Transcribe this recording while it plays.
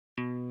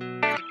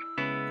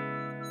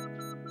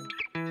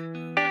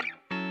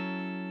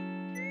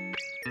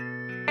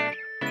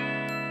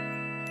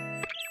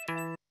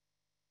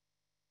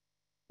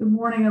Good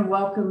morning and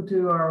welcome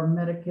to our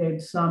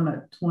Medicaid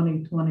Summit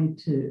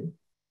 2022.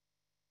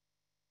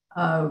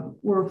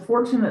 We're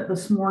fortunate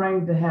this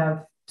morning to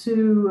have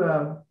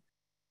two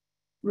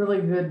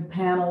really good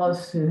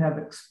panelists who have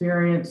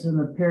experience in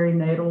the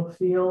perinatal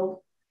field.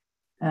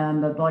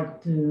 And I'd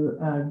like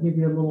to give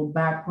you a little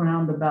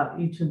background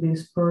about each of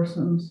these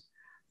persons.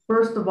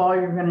 First of all,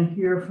 you're going to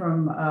hear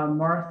from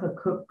Martha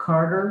Cook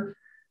Carter.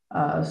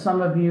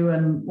 Some of you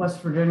in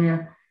West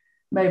Virginia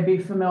may be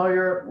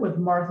familiar with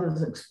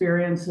Martha's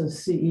experience as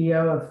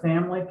CEO of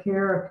Family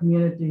Care, a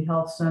community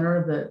health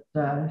center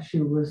that she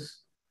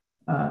was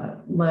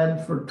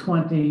led for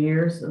 20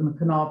 years in the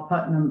Kanawha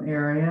Putnam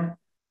area.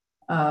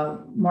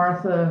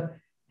 Martha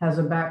has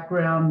a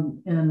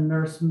background in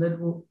nurse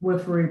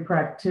midwifery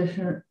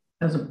practitioner,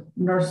 as a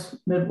nurse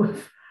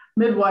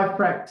midwife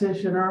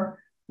practitioner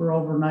for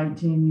over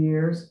 19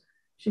 years.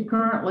 She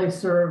currently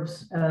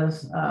serves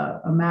as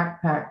a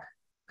MACPAC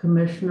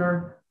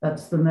commissioner.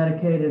 That's the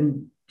Medicaid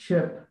and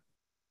CHIP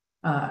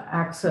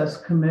Access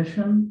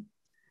Commission.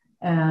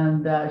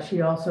 And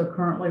she also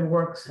currently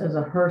works as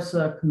a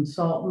HRSA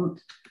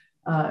consultant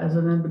as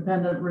an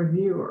independent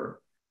reviewer.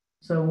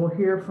 So we'll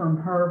hear from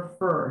her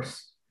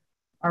first.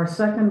 Our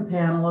second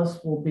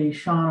panelist will be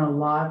Shauna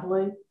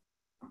Lively.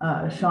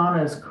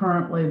 Shauna is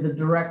currently the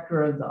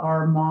director of the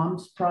Our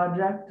Moms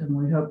Project, and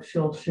we hope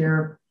she'll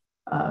share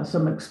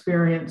some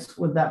experience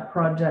with that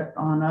project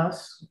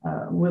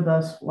with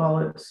us while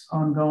it's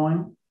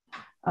ongoing.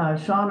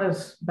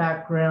 Shauna's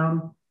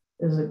background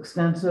is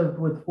extensive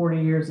with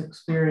 40 years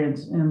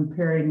experience in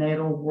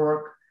perinatal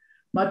work.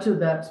 Much of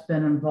that's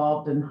been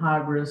involved in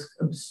high-risk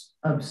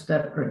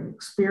obstetric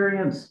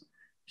experience.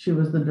 She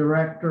was the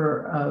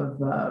director of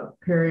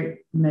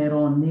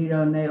perinatal and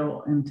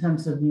neonatal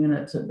intensive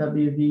units at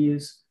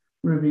WVU's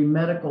Ruby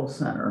Medical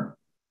Center.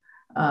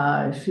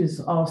 She's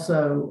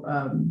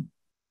also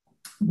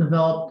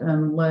developed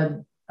and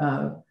led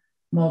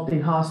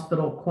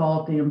multi-hospital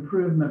quality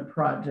improvement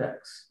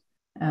projects,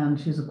 and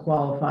she's a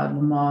qualified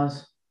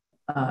Lamaze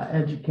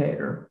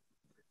educator.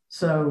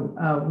 So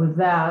with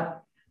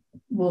that,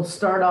 we'll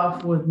start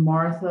off with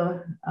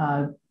Martha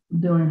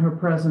doing her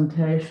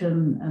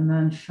presentation, and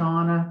then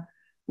Shauna.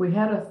 We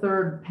had a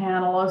third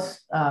panelist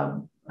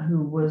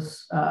who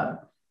was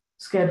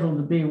scheduled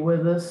to be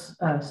with us,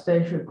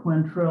 Stacia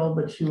Quintrill,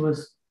 but she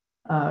was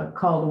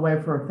called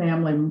away for a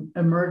family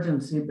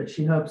emergency, but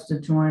she hopes to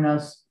join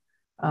us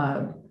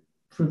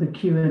for the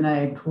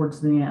Q&A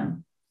towards the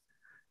end.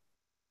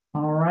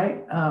 All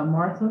right,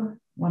 Martha,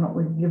 why don't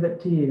we give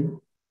it to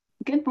you?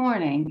 Good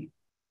morning.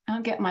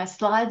 I'll get my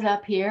slides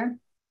up here.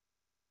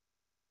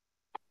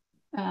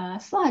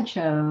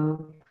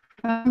 Slideshow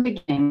from the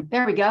beginning.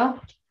 There we go.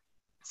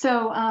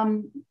 So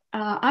I'm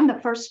the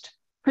first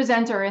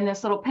presenter in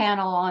this little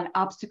panel on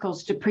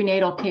obstacles to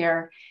prenatal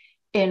care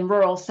in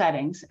rural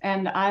settings.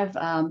 And I've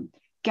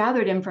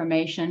gathered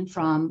information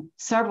from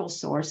several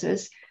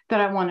sources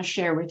that I want to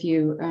share with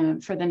you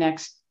for the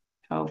next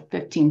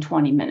 15,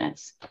 20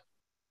 minutes.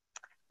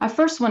 I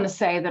first want to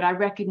say that I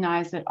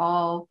recognize that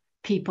all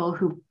people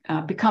who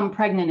become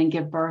pregnant and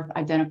give birth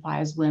identify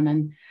as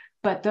women,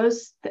 but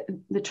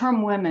the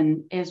term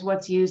women is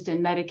what's used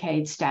in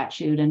Medicaid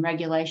statute and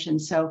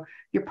regulations. So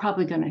you're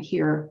probably going to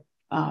hear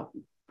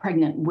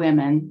pregnant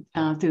women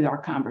through our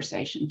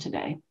conversation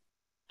today.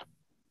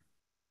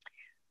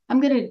 I'm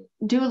going to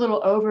do a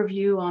little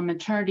overview on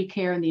maternity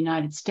care in the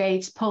United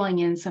States, pulling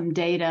in some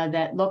data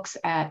that looks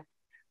at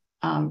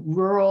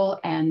rural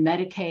and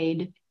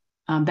Medicaid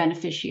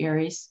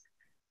beneficiaries.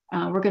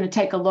 We're going to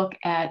take a look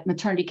at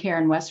maternity care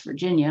in West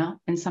Virginia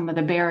and some of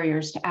the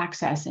barriers to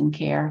access and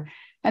care,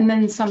 and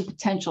then some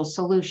potential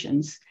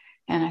solutions.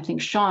 And I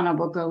think Shauna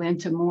will go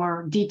into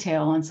more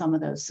detail on some of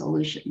those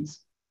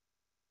solutions.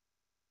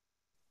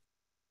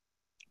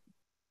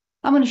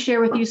 I'm going to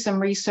share with you some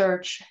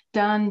research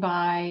done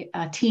by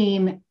a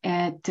team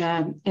in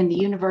the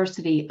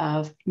University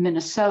of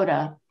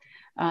Minnesota.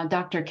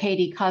 Dr.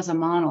 Katie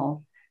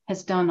Casamanal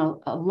has done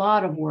a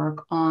lot of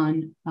work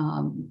on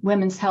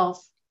women's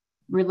health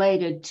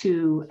related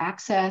to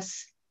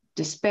access,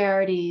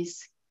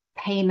 disparities,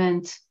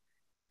 payment.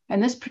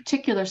 And this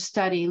particular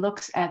study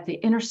looks at the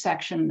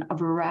intersection of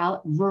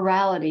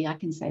rurality, I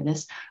can say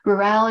this,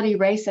 rurality,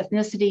 race,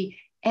 ethnicity,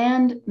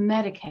 and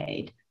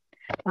Medicaid.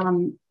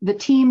 The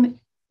team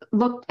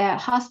looked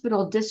at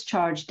hospital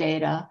discharge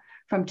data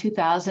from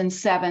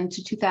 2007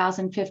 to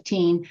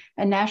 2015,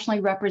 a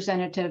nationally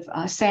representative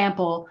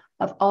sample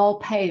of all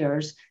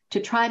payers to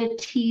try to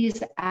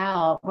tease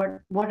out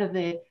what are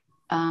the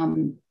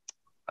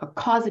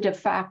causative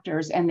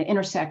factors and the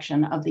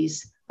intersection of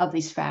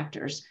these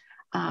factors.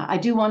 I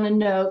do want to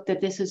note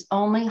that this is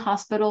only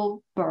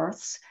hospital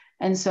births,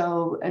 and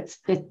so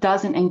it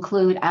doesn't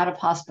include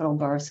out-of-hospital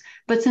births.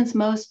 But since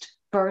most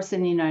births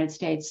in the United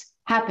States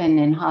happen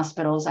in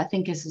hospitals, I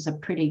think this is a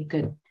pretty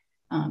good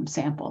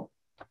sample.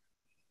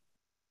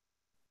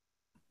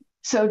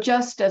 So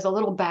just as a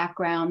little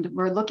background,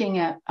 we're looking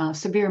at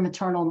severe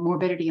maternal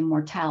morbidity and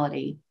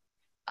mortality.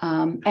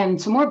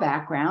 And some more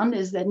background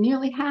is that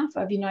nearly half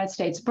of United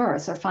States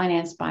births are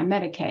financed by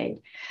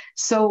Medicaid.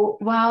 So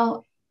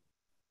while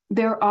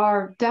there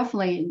are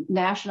definitely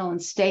national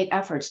and state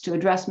efforts to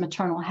address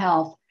maternal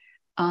health,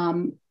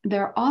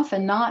 they're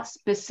often not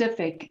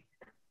specific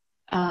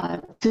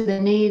to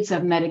the needs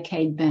of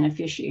Medicaid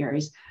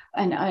beneficiaries.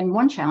 And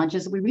one challenge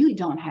is we really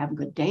don't have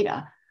good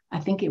data. I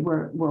think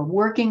we're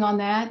working on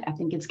that. I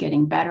think it's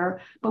getting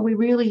better, but we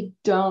really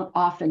don't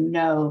often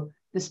know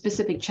the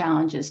specific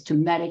challenges to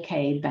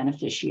Medicaid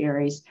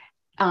beneficiaries,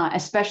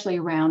 especially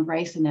around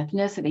race and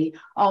ethnicity,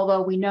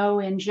 although we know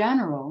in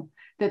general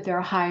that there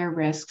are higher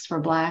risks for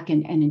Black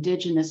and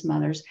Indigenous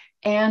mothers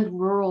and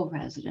rural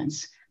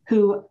residents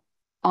who,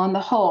 on the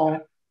whole,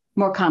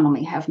 more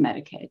commonly have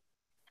Medicaid.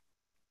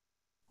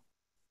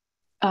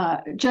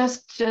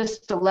 Just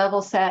to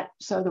level set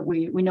so that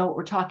we know what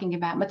we're talking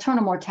about,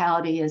 maternal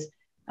mortality is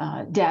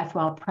death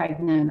while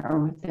pregnant or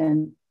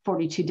within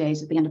 42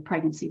 days at the end of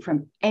pregnancy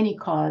from any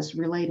cause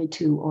related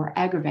to or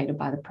aggravated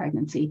by the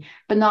pregnancy,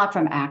 but not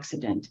from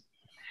accident.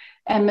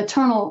 And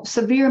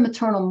severe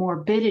maternal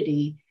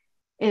morbidity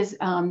is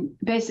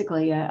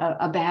basically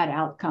a bad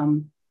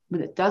outcome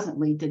that doesn't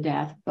lead to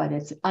death, but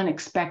it's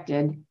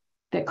unexpected,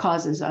 that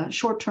causes a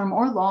short-term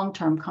or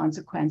long-term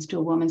consequence to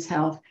a woman's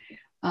health.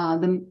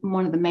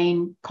 One of the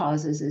main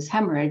causes is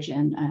hemorrhage,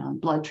 and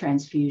blood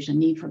transfusion.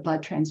 Need for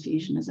blood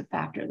transfusion is a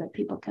factor that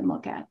people can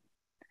look at.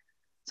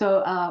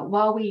 So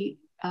while we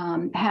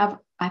have,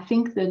 I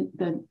think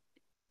the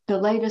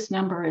latest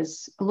number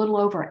is a little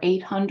over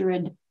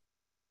 800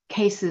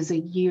 cases a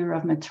year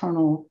of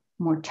maternal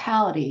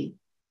mortality,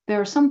 there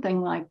are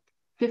something like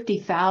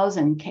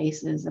 50,000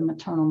 cases of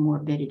maternal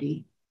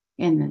morbidity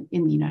in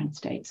the United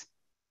States.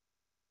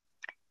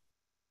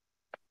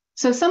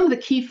 So some of the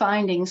key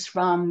findings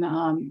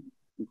from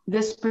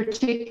this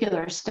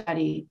particular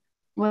study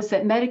was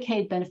that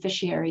Medicaid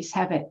beneficiaries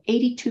have an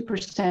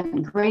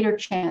 82% greater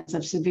chance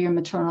of severe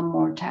maternal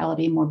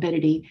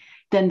morbidity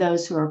than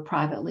those who are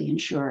privately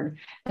insured.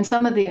 And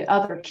some of the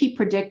other key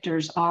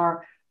predictors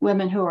are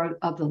women who are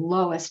of the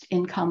lowest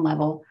income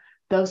level,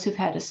 those who've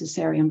had a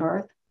cesarean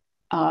birth,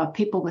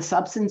 people with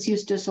substance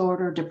use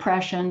disorder,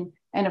 depression,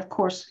 and of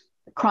course,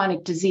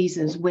 chronic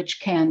diseases, which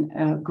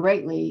can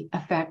greatly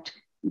affect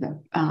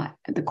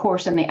the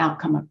course and the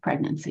outcome of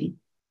pregnancy.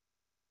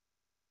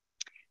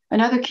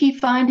 Another key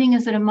finding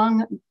is that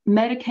among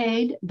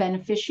Medicaid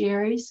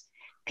beneficiaries,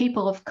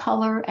 people of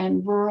color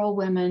and rural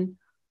women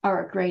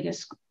are at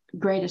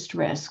greatest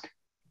risk.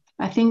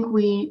 I think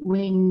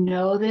we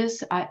know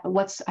this.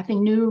 What's I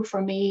think new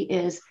for me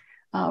is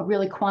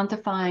really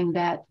quantifying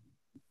that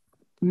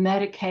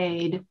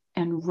Medicaid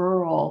and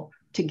rural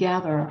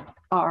together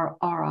are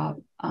a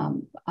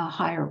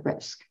higher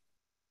risk.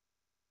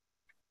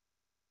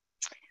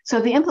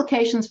 So the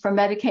implications for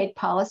Medicaid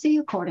policy,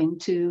 according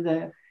to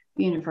the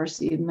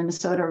University of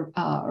Minnesota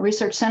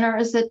Research Center,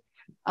 is that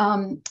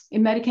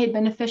Medicaid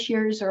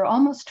beneficiaries are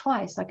almost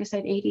twice, like I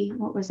said,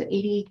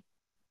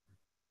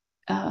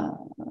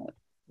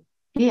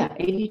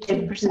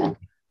 82%.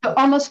 So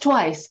almost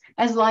twice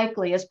as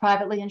likely as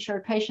privately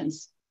insured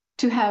patients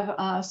to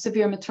have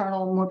severe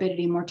maternal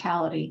morbidity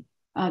mortality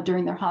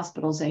during their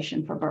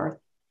hospitalization for birth.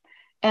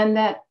 And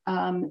that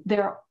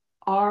there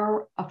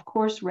are, of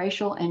course,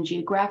 racial and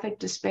geographic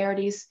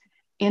disparities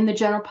in the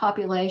general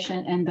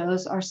population, and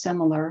those are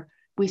similar.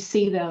 We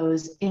see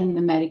those in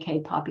the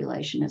Medicaid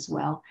population as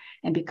well.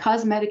 And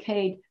because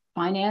Medicaid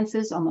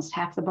finances almost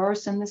half the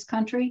births in this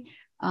country,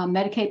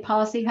 Medicaid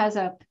policy has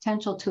a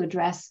potential to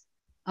address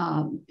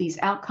these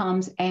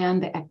outcomes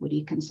and the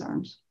equity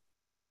concerns.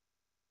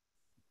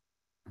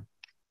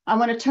 I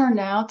want to turn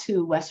now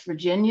to West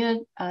Virginia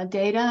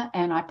data,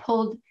 and I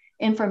pulled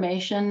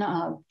information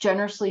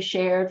generously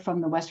shared from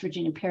the West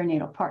Virginia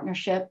Perinatal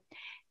Partnership,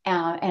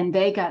 and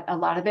they got a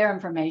lot of their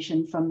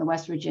information from the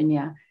West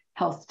Virginia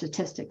Health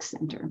Statistics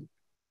Center.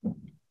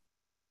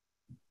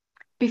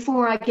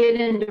 Before I get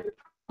into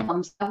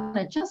problems, I want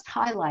to just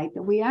highlight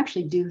that we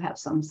actually do have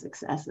some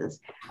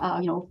successes.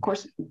 Of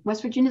course,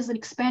 West Virginia is an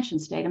expansion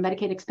state, a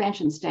Medicaid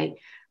expansion state,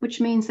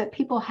 which means that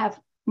people have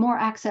more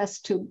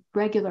access to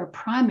regular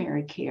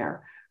primary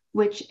care,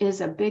 which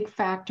is a big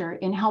factor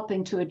in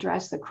helping to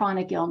address the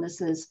chronic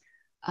illnesses,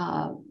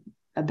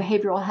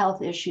 behavioral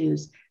health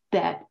issues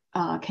that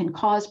can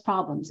cause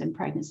problems in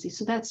pregnancy.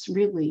 So that's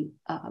really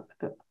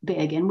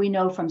big. And we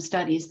know from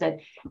studies that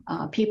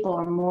people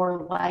are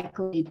more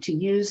likely to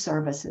use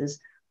services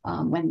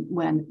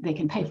when they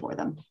can pay for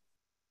them.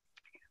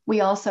 We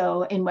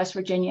also, in West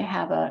Virginia,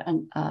 have a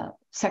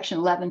Section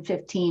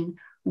 1115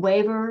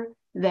 waiver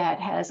that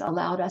has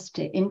allowed us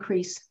to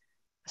increase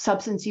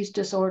substance use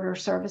disorder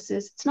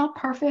services. It's not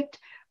perfect,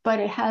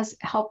 but it has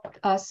helped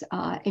us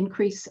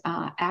increase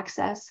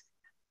access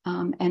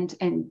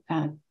and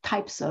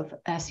types of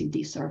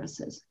SUD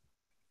services.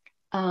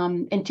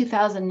 In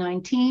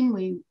 2019,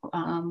 we,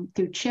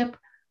 through CHIP,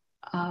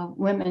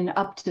 women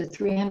up to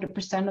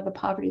 300% of the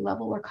poverty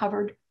level were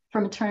covered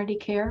for maternity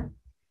care.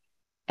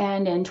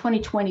 And in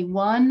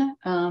 2021,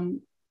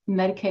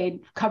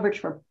 Medicaid coverage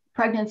for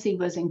Pregnancy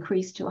was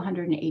increased to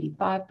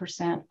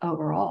 185%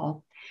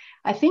 overall.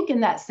 I think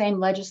in that same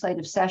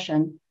legislative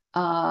session,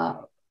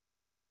 postpartum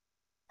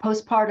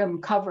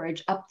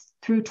coverage up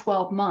through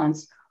 12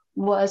 months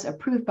was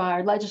approved by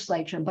our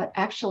legislature, but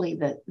actually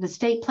the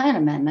state plan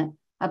amendment,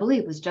 I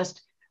believe, was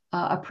just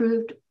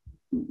approved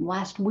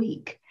last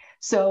week.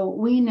 So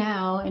we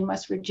now in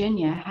West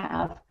Virginia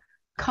have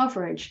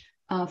coverage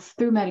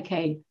through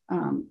Medicaid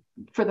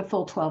for the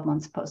full 12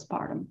 months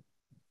postpartum.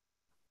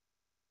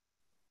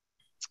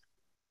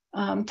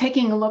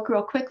 Taking a look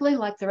real quickly,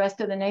 like the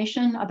rest of the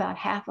nation, about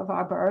half of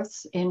our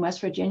births in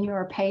West Virginia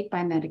are paid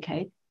by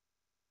Medicaid.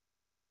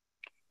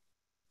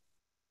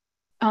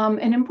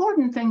 An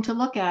important thing to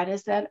look at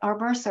is that our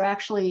births are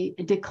actually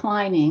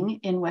declining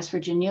in West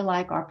Virginia,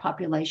 like our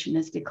population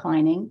is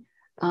declining.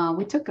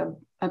 We took a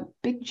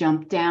big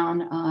jump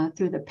down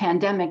through the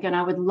pandemic, and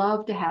I would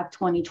love to have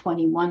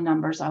 2021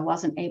 numbers. I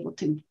wasn't able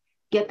to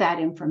get that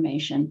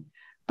information,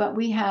 but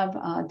we have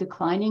a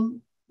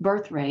declining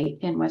birth rate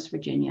in West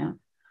Virginia.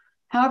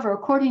 However,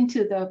 according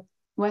to the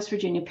West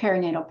Virginia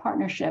Perinatal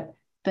Partnership,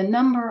 the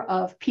number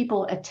of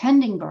people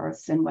attending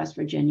births in West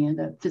Virginia,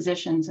 the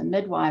physicians and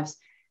midwives,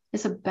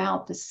 is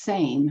about the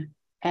same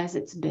as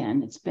it's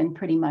been. It's been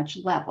pretty much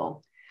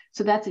level.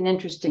 So that's an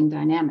interesting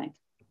dynamic.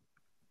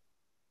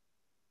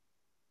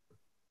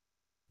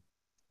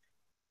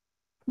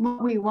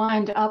 What we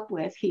wind up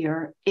with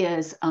here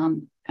is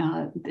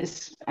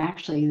this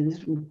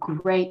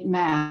great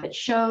map that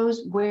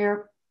shows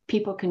where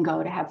people can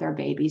go to have their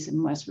babies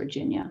in West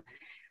Virginia.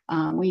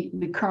 We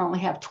currently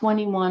have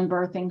 21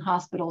 birthing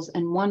hospitals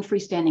and 1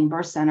 freestanding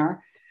birth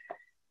center.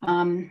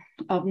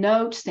 Of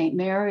note, St.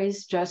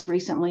 Mary's just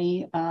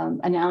recently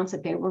announced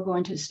that they were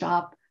going to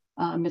stop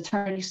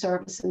maternity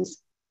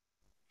services.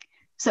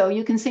 So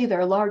you can see there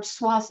are large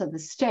swaths of the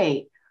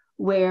state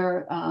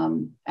where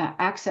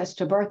access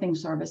to birthing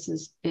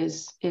services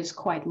is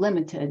quite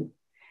limited.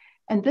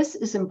 And this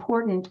is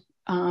important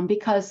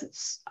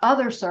because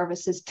other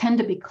services tend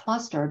to be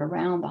clustered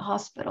around the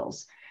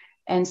hospitals.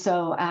 And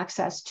so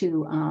access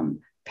to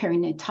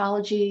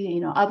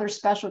perinatology, other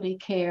specialty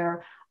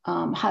care,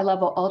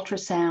 high-level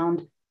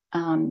ultrasound,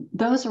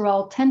 those are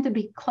all tend to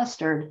be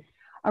clustered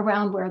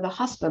around where the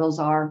hospitals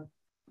are.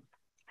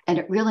 And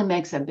it really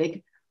makes a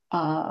big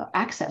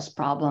access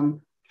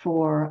problem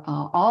for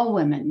all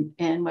women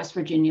in West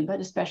Virginia,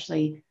 but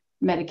especially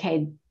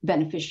Medicaid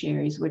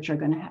beneficiaries, who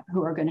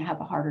are going to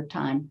have a harder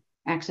time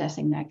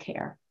accessing that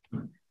care.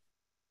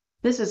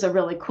 This is a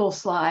really cool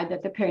slide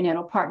that the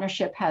Perinatal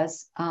Partnership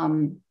has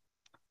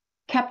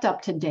kept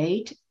up to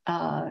date,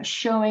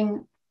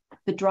 showing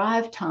the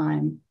drive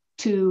time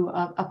to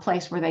a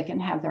place where they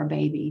can have their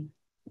baby.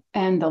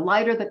 And the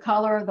lighter the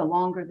color, the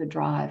longer the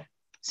drive.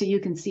 So you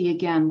can see,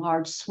 again,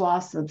 large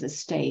swaths of the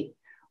state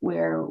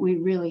where we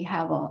really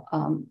have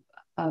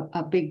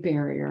a big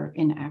barrier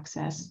in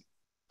access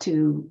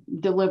to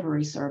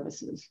delivery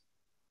services.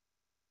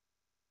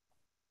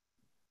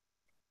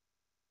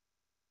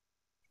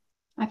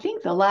 I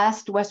think the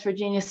last West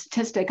Virginia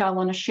statistic I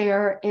want to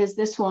share is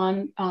this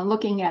one,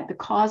 looking at the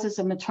causes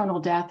of maternal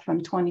death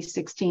from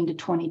 2016 to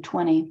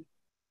 2020.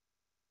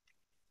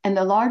 And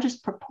the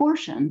largest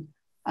proportion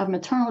of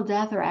maternal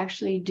death are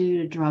actually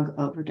due to drug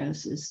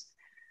overdoses.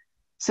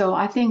 So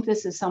I think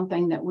this is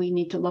something that we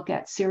need to look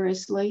at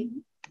seriously.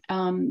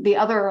 The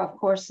other, of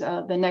course,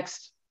 the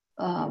next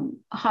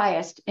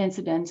highest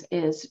incidence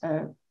is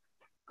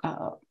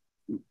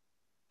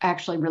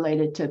actually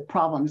related to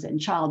problems in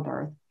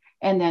childbirth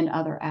and then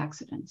other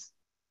accidents.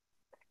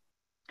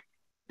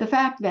 The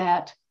fact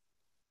that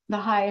the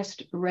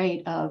highest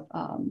rate of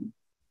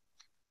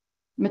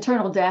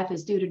maternal death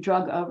is due to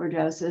drug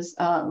overdoses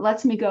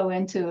lets me go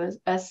into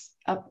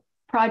a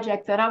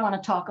project that I want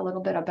to talk a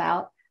little bit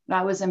about that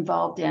I was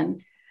involved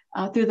in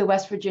through the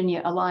West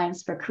Virginia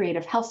Alliance for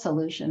Creative Health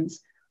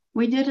Solutions.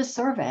 We did a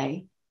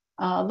survey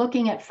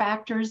looking at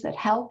factors that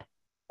help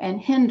and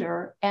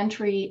hinder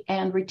entry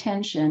and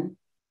retention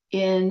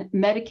in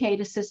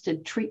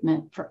Medicaid-assisted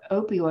treatment for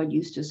opioid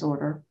use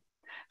disorder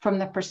from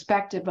the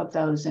perspective of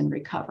those in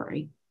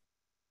recovery.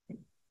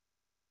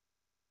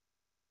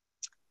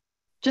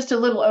 Just a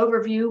little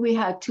overview, we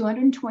had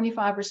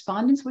 225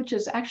 respondents, which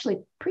is actually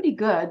pretty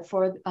good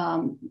for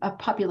a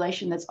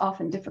population that's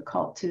often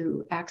difficult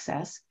to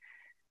access.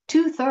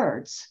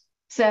 2/3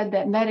 said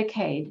that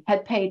Medicaid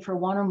had paid for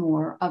one or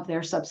more of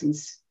their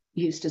substance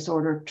use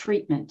disorder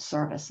treatment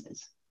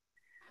services.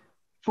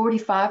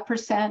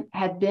 45%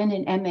 had been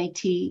in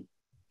MAT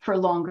for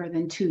longer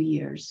than 2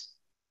 years.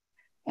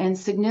 And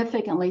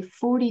significantly,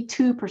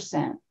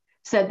 42%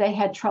 said they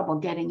had trouble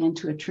getting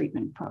into a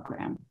treatment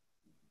program.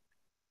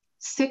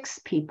 6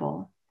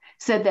 people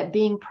said that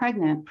being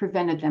pregnant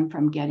prevented them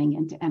from getting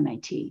into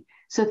MAT.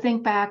 So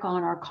think back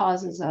on our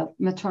causes of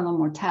maternal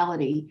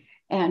mortality,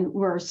 and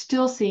we're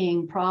still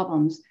seeing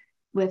problems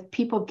with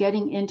people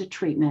getting into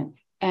treatment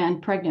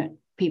and pregnant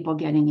people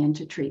getting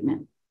into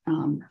treatment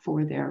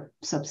for their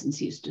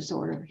substance use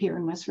disorder here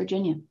in West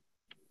Virginia.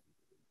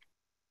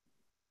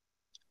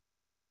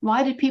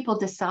 Why did people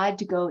decide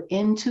to go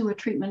into a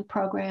treatment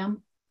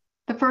program?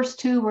 The first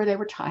two were they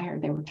were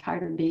tired. They were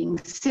tired of being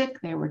sick.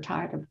 They were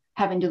tired of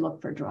having to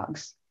look for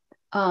drugs.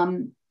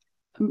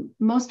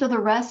 Most of the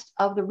rest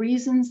of the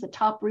reasons, the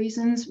top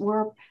reasons,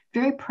 were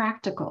very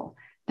practical.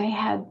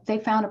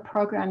 They found a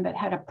program that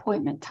had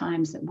appointment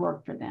times that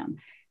worked for them.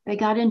 They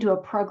got into a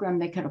program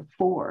they could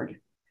afford.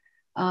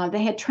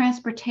 They had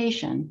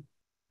transportation.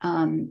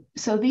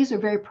 So these are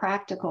very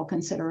practical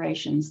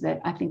considerations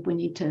that I think we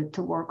need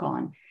to work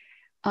on.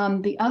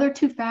 The other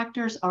two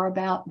factors are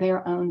about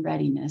their own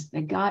readiness.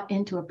 They got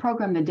into a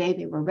program the day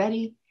they were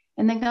ready,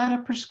 and they got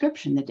a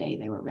prescription the day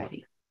they were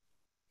ready.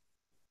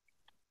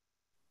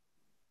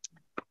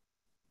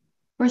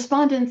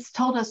 Respondents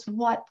told us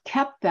what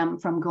kept them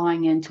from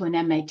going into an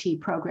MAT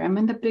program,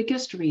 and the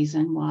biggest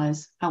reason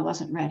was I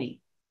wasn't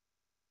ready.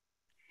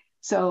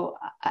 So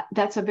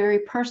that's a very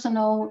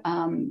personal,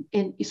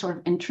 sort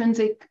of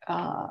intrinsic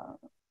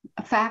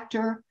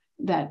factor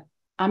that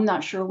I'm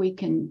not sure we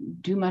can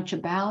do much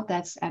about.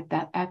 That's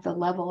at the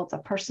level of the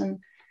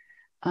person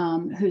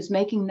who's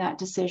making that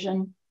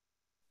decision.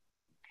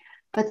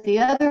 But the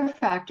other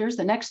factors,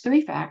 the next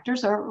three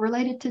factors, are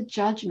related to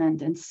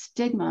judgment and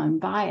stigma and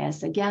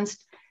bias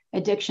against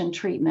addiction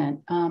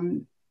treatment.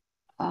 And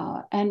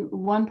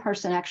one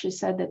person actually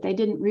said that they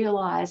didn't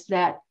realize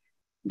that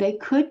they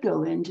could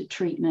go into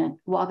treatment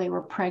while they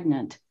were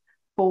pregnant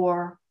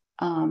for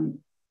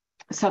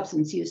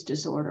substance use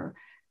disorder.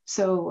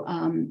 So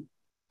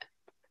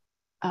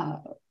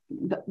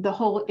the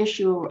whole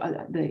issue,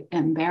 the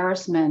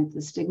embarrassment,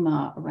 the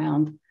stigma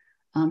around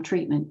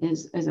treatment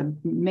is a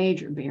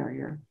major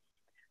barrier.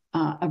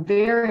 A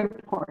very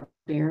important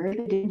barrier.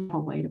 They didn't have a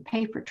way to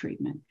pay for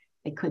treatment.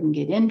 They couldn't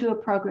get into a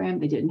program.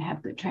 They didn't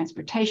have good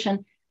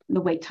transportation.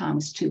 The wait time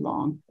was too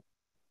long.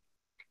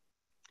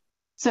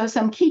 So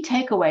some key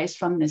takeaways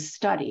from this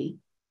study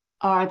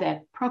are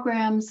that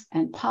programs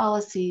and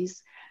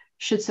policies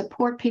should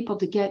support people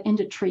to get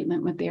into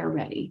treatment when they are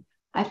ready.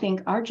 I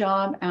think our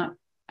job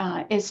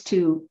is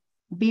to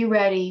be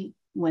ready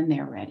when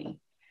they're ready.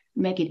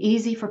 Make it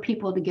easy for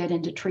people to get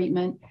into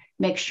treatment,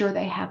 make sure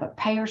they have a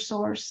payer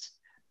source,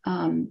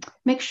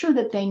 make sure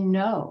that they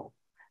know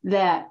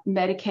that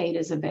Medicaid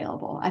is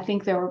available. I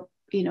think there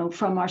were,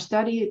 from our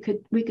study,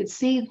 we could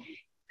see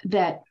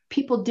that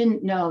people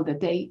didn't know that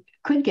they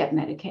could get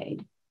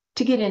Medicaid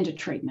to get into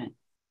treatment.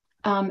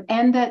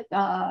 And that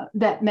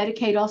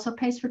Medicaid also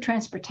pays for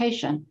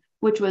transportation,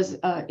 which was,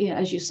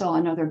 as you saw,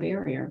 another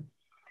barrier.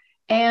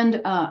 And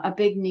a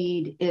big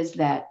need is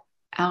that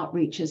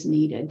outreach is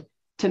needed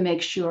to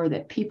make sure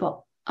that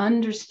people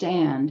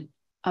understand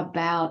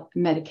about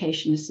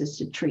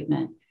medication-assisted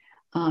treatment,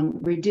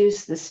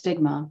 reduce the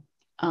stigma,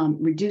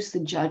 reduce the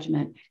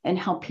judgment, and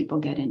help people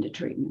get into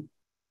treatment.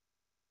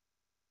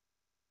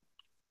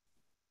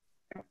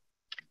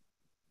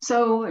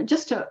 So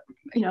just to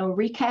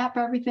recap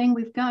everything,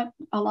 we've got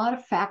a lot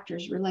of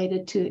factors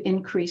related to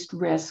increased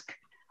risk,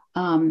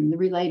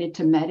 related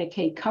to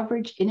Medicaid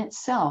coverage in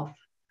itself,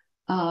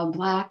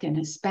 Black and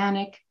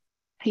Hispanic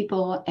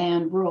people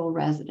and rural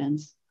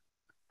residents.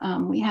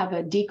 We have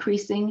a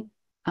decreasing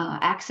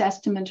access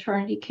to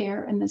maternity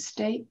care in the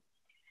state.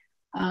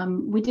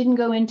 We didn't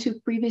go into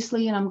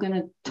previously, and I'm going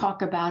to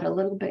talk about a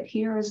little bit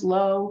here, is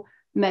low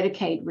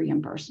Medicaid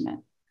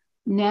reimbursement.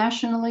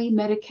 Nationally,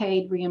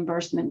 Medicaid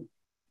reimbursement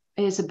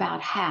is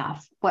about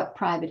half what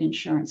private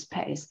insurance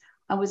pays.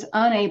 I was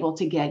unable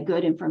to get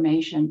good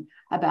information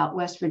about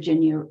West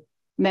Virginia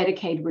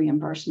Medicaid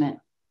reimbursement,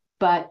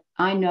 but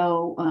I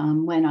know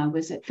when I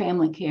was at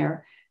Family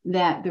Care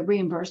that the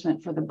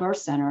reimbursement for the birth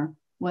center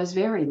was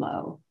very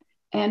low.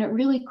 And it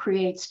really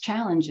creates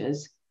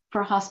challenges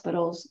for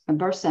hospitals and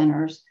birth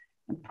centers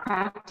and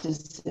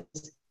practices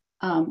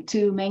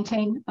to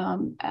maintain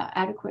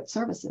adequate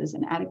services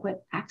and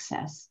adequate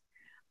access.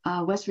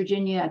 West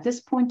Virginia at this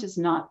point does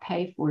not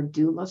pay for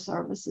doula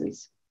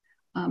services.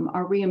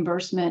 Our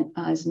reimbursement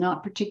is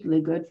not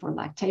particularly good for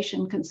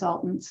lactation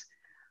consultants.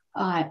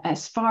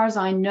 As far as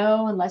I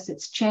know, unless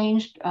it's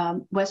changed,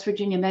 West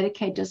Virginia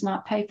Medicaid does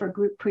not pay for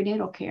group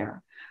prenatal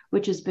care,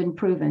 which has been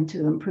proven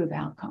to improve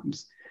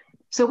outcomes.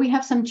 So we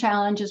have some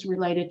challenges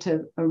related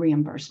to a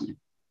reimbursement.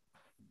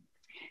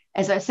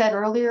 As I said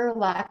earlier,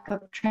 lack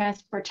of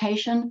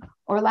transportation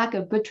or lack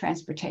of good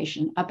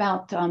transportation.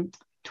 About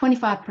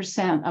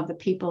 25% of the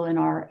people in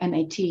our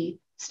MAT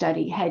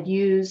study had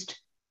used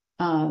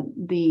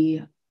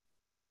the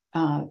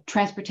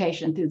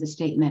transportation through the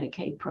state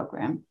Medicaid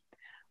program.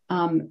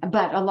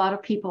 But a lot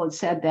of people had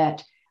said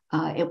that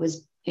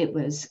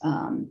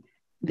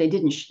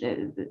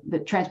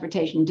the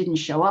transportation didn't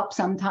show up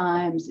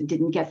sometimes, it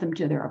didn't get them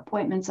to their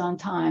appointments on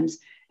times.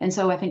 And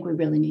so I think we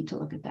really need to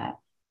look at that.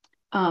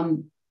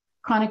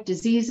 Chronic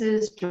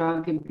diseases,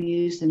 drug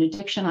abuse, and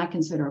addiction, I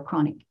consider a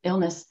chronic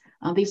illness.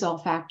 These all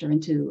factor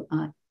into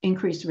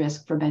increased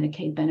risk for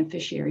Medicaid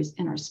beneficiaries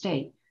in our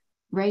state.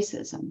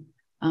 Racism,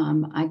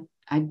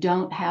 I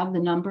don't have the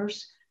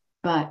numbers,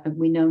 but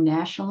we know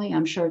nationally,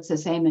 I'm sure it's the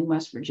same in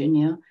West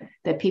Virginia,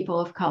 that people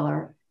of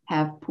color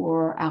have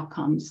poorer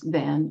outcomes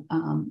than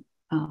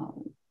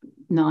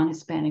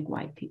non-Hispanic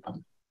white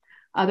people.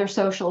 Other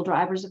social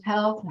drivers of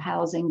health,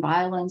 housing,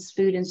 violence,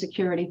 food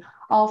insecurity,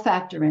 all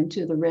factor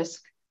into the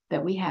risk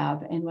that we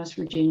have in West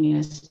Virginia,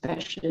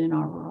 especially in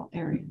our rural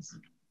areas.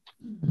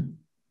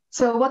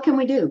 So what can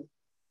we do?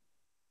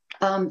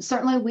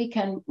 Certainly we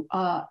can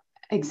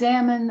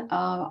examine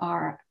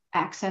our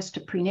access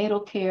to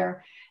prenatal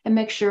care and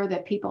make sure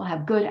that people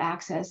have good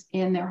access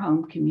in their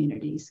home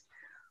communities.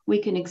 We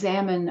can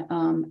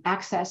examine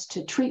access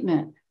to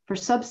treatment for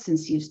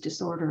substance use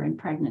disorder in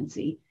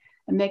pregnancy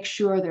and make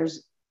sure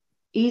there's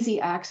easy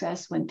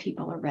access when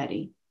people are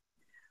ready.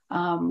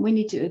 We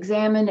need to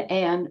examine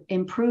and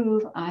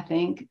improve, I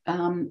think,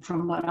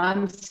 from what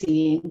I'm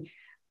seeing,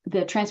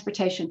 the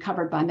transportation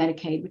covered by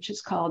Medicaid, which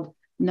is called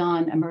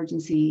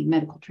non-emergency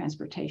medical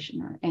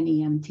transportation, or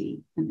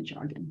NEMT in the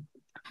jargon.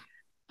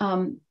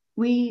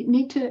 We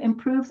need to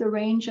improve the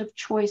range of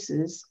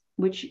choices,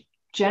 which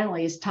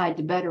generally is tied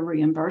to better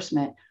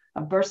reimbursement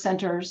of birth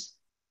centers,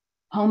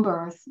 home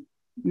birth,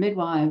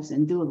 midwives,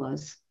 and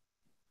doulas.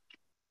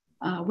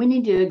 We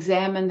need to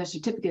examine the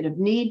certificate of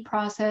need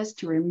process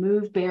to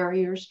remove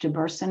barriers to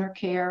birth center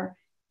care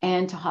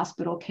and to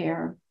hospital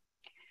care.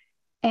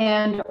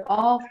 And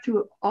all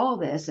through all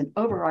this and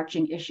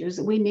overarching issues,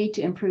 we need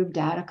to improve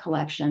data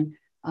collection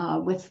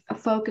with a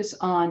focus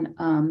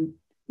on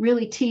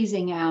really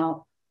teasing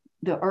out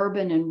the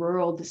urban and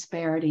rural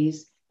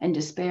disparities and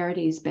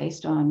disparities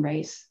based on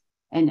race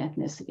and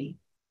ethnicity.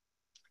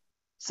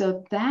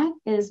 So that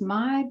is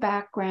my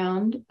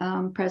background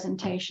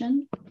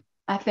presentation.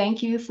 I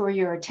thank you for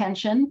your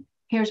attention.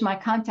 Here's my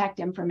contact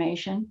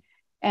information.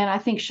 And I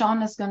think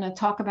Shauna's going to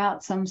talk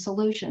about some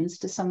solutions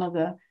to some of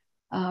the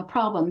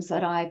problems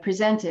that I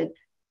presented.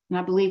 And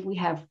I believe we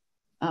have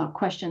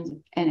questions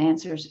and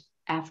answers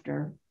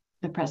after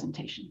the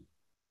presentation.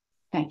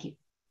 Thank you.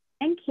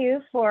 Thank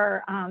you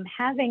for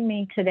having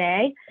me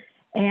today.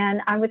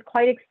 And I was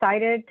quite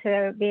excited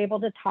to be able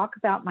to talk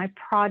about my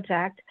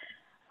project.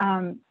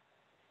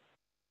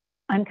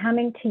 I'm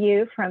coming to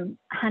you from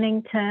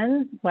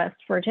Huntington, West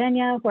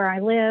Virginia, where I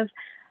live,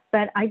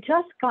 but I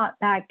just got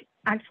back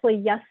actually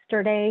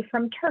yesterday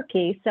from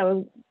Turkey.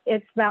 So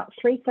it's about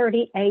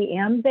 3:30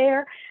 a.m.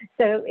 there.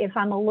 So if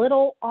I'm a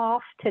little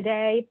off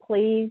today,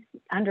 please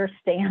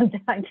understand.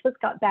 I just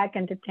got back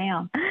into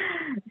town.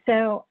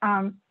 So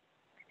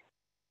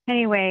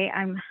anyway,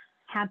 I'm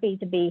happy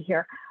to be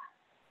here.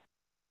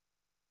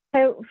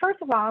 So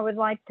first of all, I would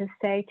like to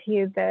say to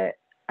you that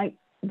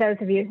those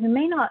of you who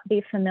may not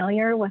be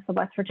familiar with the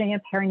West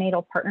Virginia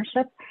Perinatal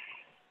Partnership,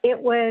 it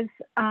was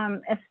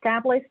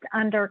established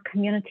under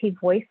Community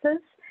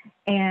Voices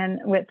and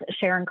with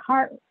Sharon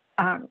Cart,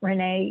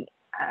 Renata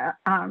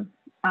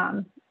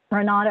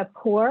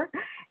Poor,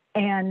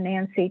 and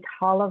Nancy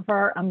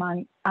Tolliver,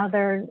 among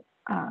other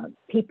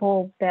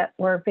people that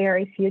were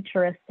very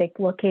futuristic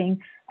looking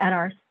at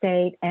our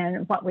state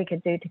and what we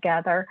could do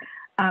together.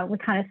 We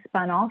kind of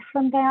spun off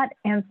from that.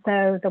 And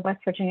so the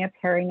West Virginia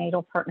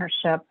Perinatal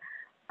Partnership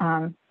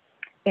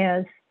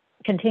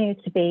continues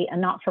to be a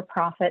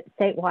not-for-profit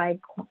statewide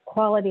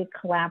quality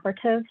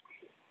collaborative.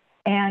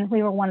 And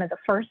we were one of the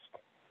first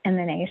in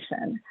the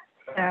nation.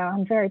 So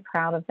I'm very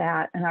proud of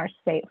that and our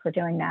state for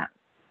doing that.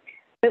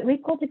 But we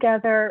pulled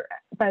together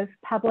both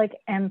public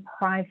and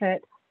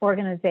private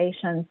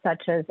organizations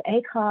such as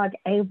ACOG,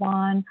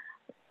 AWAN,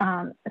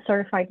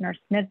 Certified Nurse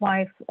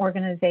Midwife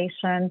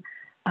Organization,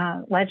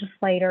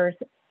 legislators,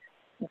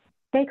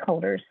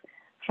 stakeholders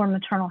for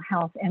maternal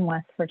health in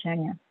West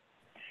Virginia.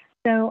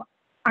 So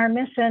our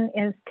mission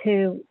is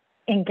to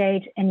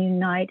engage and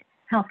unite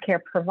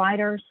healthcare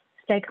providers,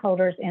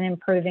 stakeholders in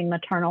improving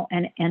maternal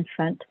and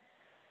infant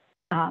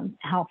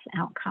health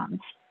outcomes.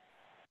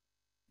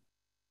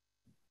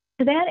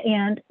 To that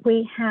end,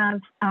 we have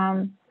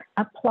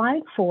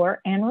applied for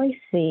and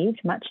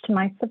received, much to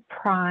my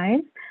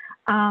surprise,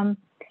 the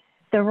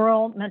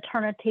Rural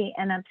Maternity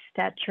and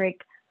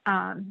Obstetric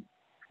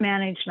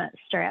Management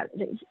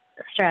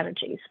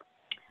Strategies.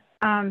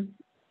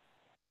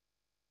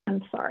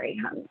 I'm sorry,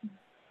 I'm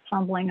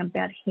fumbling a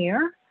bit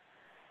here.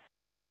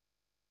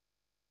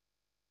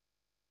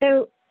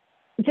 So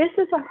this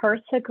is a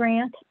HRSA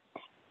grant,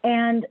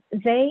 and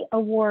they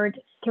award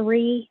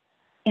 3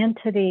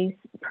 entities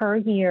per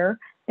year.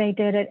 They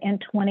did it in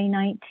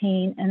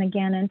 2019 and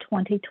again in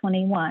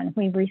 2021.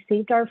 We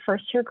received our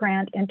first year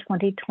grant in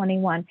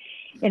 2021.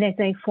 It is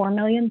a $4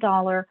 million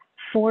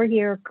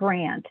 4-year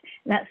grant.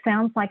 That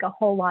sounds like a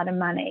whole lot of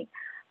money.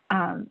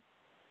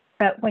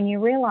 But when you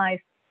realize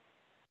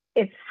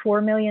it's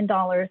 $4 million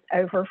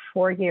over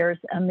 4 years,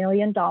 $1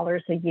 million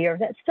a year,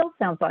 that still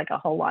sounds like a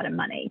whole lot of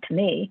money to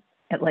me,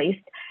 at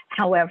least.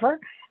 However,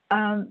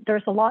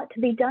 there's a lot to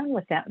be done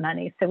with that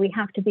money. So we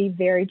have to be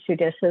very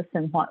judicious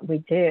in what we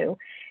do.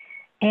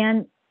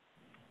 And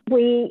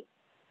the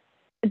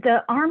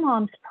Our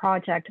Moms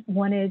Project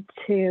wanted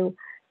to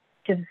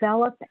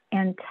develop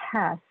and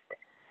test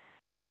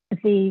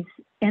these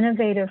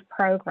innovative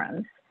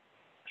programs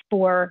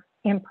for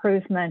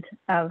improvement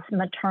of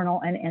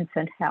maternal and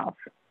infant health.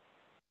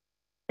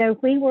 So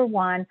we were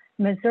one.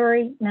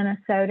 Missouri,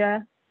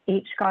 Minnesota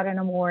each got an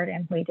award,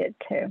 and we did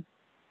too.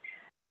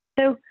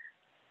 So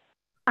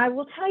I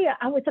will tell you,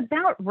 I was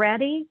about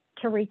ready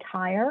to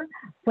retire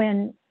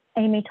when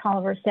Amy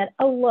Tolliver said,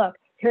 oh, look,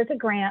 here's a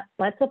grant,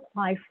 let's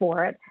apply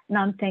for it. And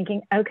I'm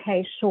thinking,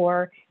 okay,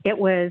 sure. It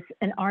was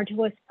an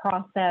arduous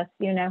process.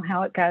 You know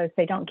how it goes.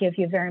 They don't give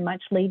you very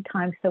much lead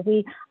time. So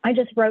I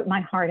just wrote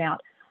my heart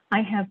out.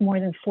 I have more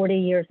than 40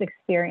 years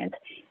experience.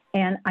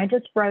 And I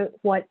just wrote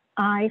what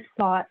I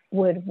thought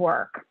would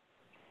work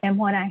and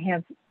what I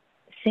have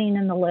seen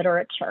in the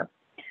literature.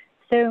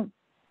 So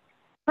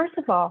first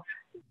of all,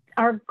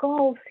 our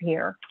goals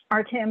here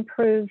are to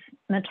improve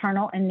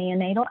maternal and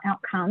neonatal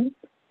outcomes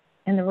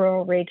in the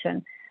rural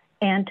region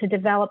and to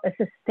develop a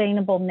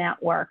sustainable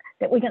network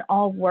that we can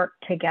all work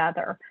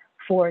together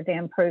for the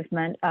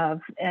improvement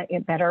of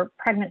better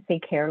pregnancy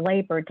care,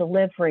 labor,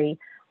 delivery,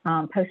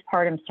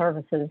 postpartum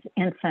services,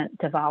 infant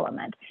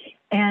development,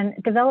 and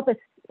develop a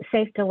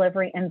safe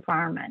delivery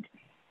environment,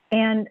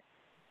 and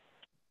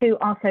to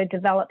also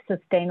develop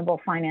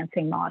sustainable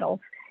financing models.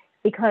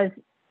 Because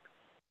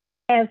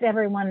as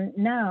everyone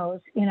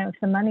knows, you know, if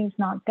the money's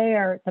not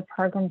there, the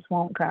programs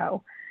won't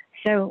go.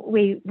 So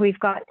we've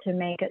got to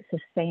make it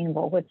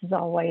sustainable, which is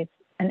always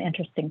an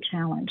interesting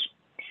challenge.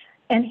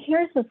 And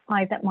here's a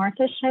slide that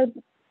Martha showed,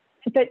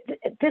 but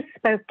this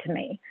spoke to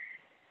me.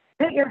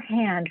 Put your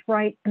hand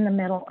right in the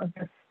middle of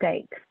the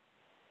state.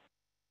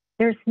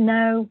 There's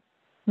no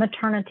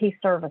maternity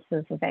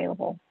services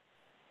available.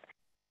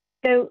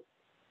 So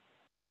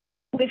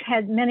we've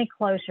had many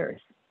closures.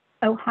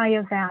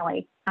 Ohio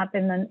Valley up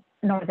in the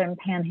northern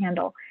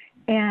panhandle,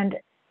 and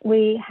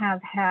we have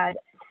had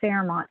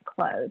Fairmont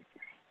closed,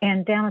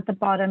 and down at the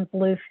bottom,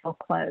 Bluefield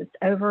closed.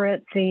 Over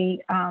at the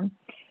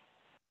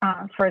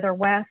further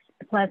west,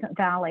 Pleasant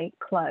Valley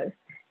closed.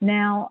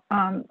 Now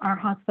our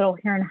hospital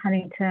here in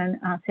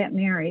Huntington, St.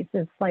 Mary's,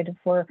 is slated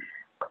for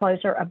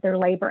closure of their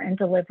labor and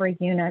delivery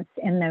units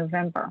in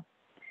November.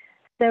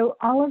 So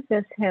all of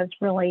this has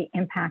really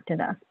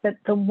impacted us, but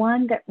the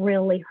one that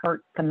really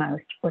hurt the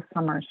most was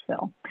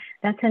Summersville.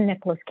 That's in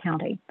Nicholas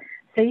County.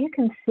 So you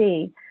can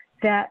see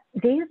that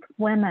these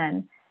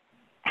women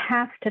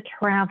have to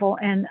travel,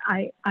 and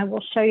I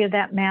will show you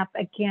that map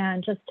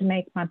again just to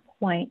make my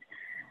point,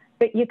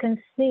 but you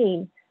can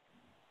see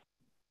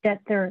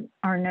that there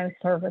are no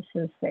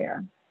services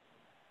there.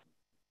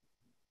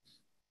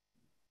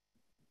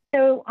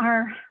 So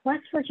our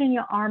West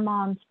Virginia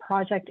RMOMS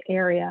project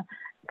area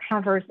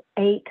covers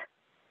 8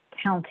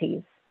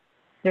 counties.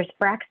 There's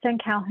Braxton,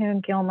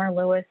 Calhoun, Gilmer,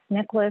 Lewis,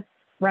 Nicholas,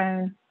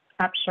 Roane,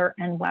 Upshur,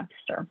 and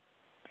Webster.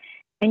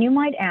 And you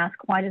might ask,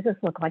 why does this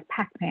look like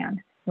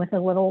Pac-Man with a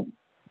little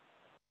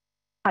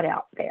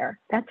cutout there?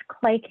 That's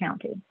Clay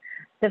County.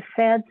 The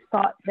feds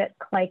thought that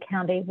Clay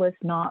County was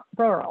not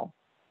rural.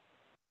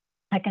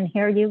 I can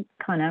hear you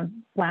kind of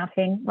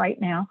laughing right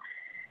now.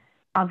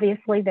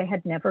 Obviously, they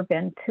had never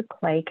been to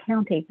Clay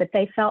County, but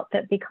they felt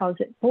that because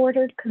it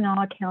bordered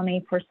Kanawha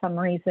County, for some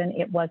reason,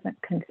 it wasn't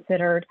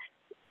considered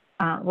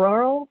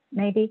rural,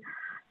 maybe.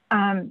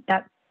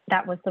 That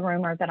was the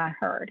rumor that I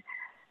heard.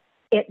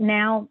 It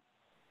now,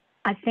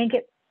 I think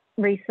it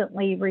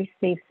recently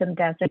received some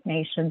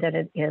designation that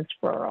it is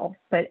rural,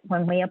 but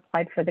when we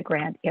applied for the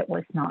grant, it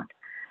was not.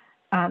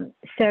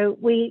 So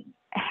we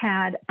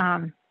had,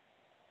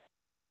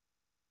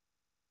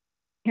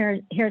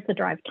 here's the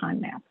drive time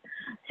map.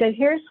 So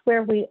here's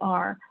where we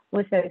are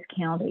with those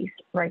counties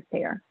right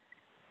there.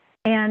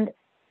 And,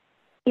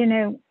 you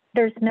know,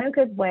 there's no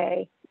good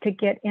way to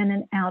get in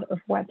and out of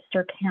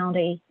Webster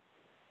County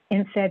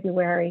in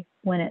February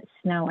when it's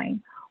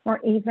snowing, or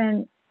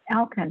even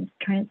Elkins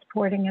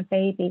transporting a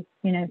baby,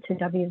 you know, to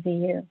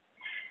WVU.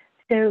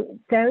 So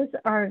those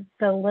are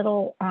the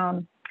little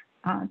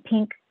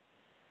pink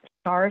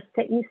stars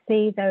that you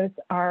see. Those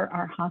are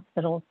our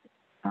hospitals,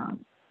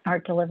 our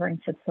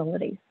delivering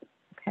facilities,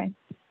 okay?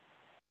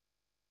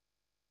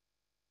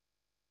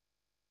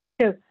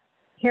 So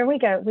here we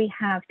go. We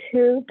have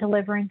 2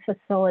 delivering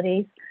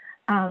facilities.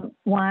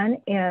 One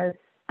is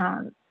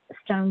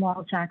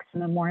Stonewall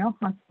Jackson Memorial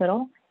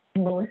Hospital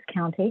in Lewis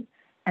County.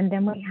 And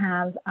then we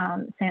have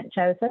St.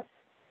 Joseph's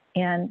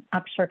in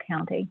Upshur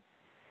County.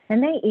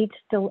 And they each,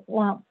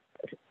 well,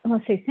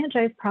 let's see, St.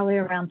 Joe's probably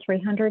around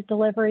 300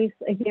 deliveries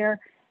a year,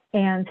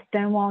 and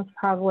Stonewall's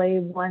probably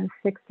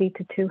 160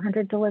 to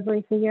 200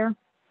 deliveries a year.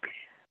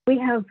 We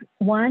have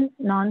one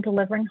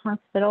non-delivering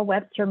hospital,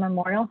 Webster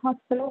Memorial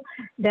Hospital,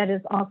 that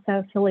is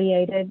also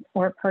affiliated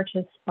or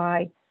purchased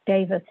by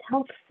Davis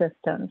Health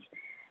Systems.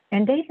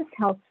 And Davis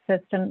Health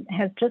System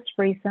has just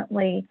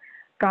recently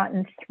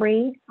gotten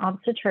 3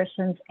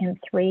 obstetricians and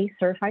 3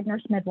 certified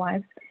nurse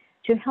midwives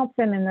to help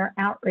them in their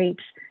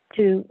outreach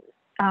to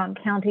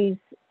counties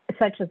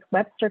such as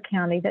Webster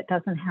County that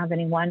doesn't have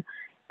anyone.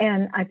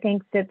 And I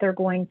think that they're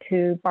going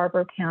to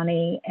Barbour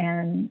County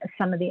and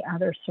some of the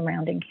other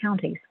surrounding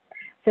counties.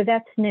 So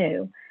that's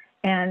new.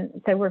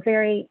 And so we're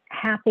very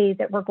happy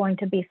that we're going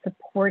to be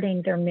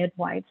supporting their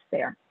midwives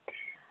there.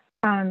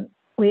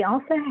 We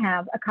also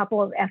have a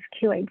couple of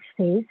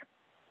FQHCs,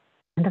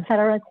 the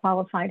federally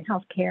qualified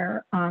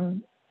healthcare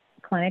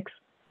clinics.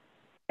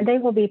 They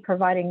will be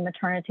providing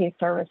maternity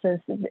services.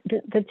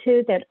 The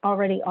 2 that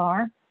already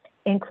are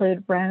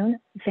include Roan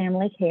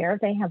Family Care.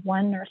 They have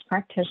one nurse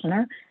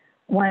practitioner.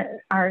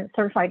 Our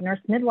certified nurse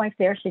midwife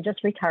there, she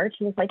just retired.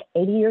 She was like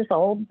 80 years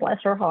old,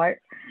 bless her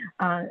heart.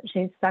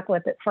 She's stuck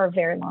with it for a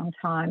very long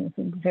time,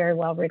 very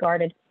well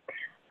regarded.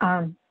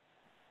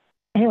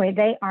 Anyway,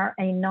 they are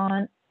a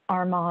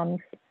non-Our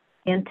Moms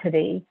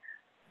entity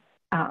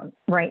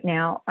right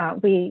now.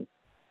 We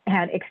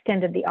had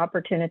extended the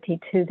opportunity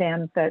to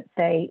them, but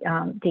they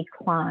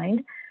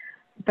declined.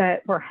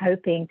 But we're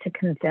hoping to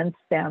convince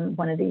them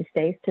one of these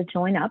days to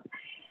join up.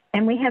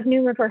 And we have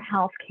New River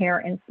Health Care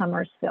in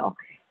Summersville.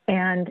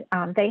 And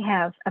they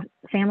have a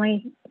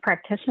family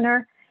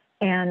practitioner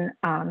and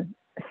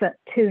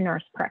 2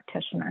 nurse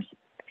practitioners.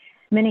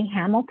 Minnie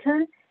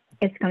Hamilton,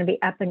 it's going to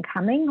be up and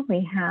coming.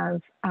 We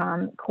have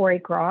Corey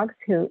Groggs,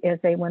 who is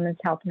a women's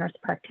health nurse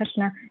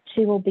practitioner.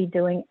 She will be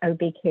doing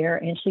OB care,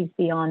 and she's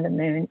beyond the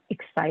moon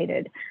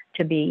excited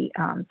to be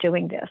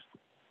doing this.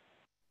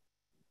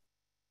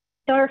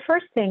 So our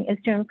first thing is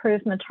to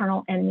improve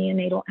maternal and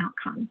neonatal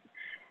outcomes.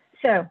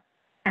 So,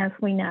 as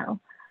we know,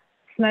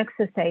 smoke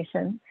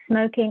cessation,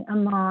 smoking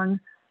among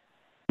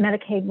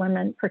Medicaid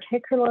women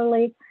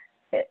particularly,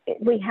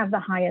 we have the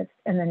highest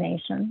in the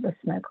nation, the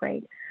smoke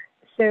rate.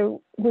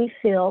 So we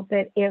feel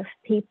that if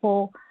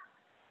people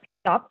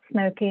stopped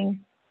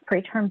smoking,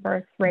 preterm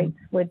birth rates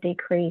would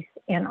decrease,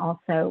 and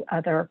also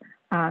other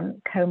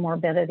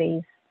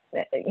comorbidities,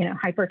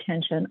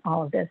 hypertension,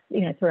 all of this,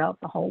 throughout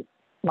the whole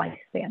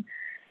lifespan.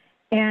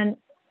 And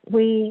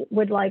we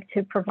would like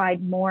to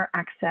provide more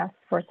access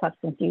for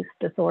substance use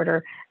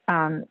disorder,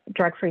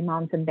 drug-free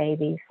moms and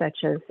babies,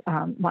 such as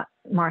what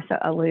Martha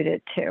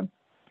alluded to.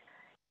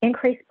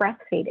 Increase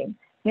breastfeeding.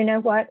 You know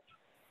what?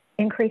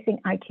 Increasing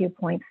IQ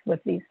points with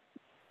these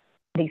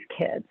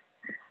kids.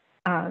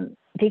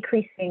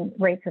 Decreasing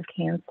rates of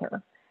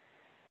cancer.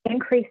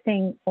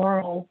 Increasing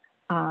oral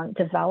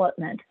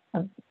development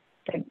of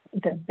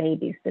the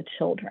babies, the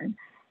children,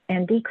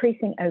 and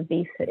decreasing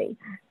obesity.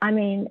 I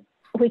mean,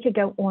 we could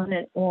go on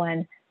and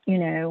on,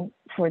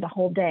 for the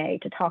whole day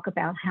to talk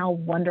about how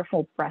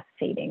wonderful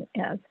breastfeeding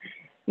is.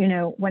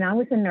 When I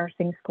was in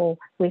nursing school,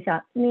 we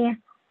thought,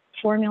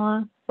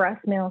 formula,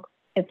 breast milk,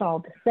 it's all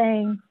the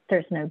same.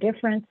 There's no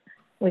difference.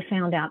 We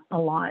found out a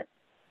lot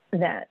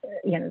that,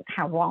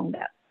 how wrong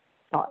that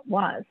thought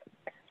was.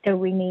 So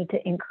we need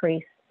to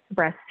increase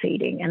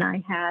breastfeeding. And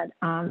I had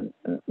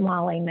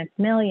Molly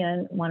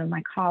McMillian, one of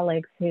my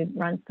colleagues who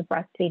runs the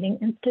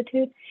Breastfeeding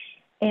Institute,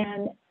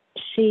 and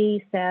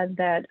she said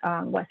that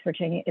West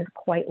Virginia is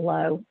quite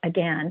low,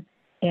 again,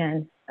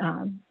 in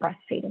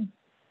breastfeeding.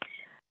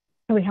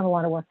 So we have a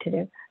lot of work to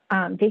do.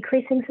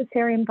 Decreasing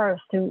cesarean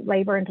births through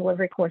labor and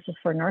delivery courses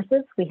for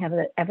nurses. We have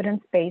an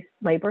evidence-based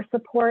labor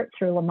support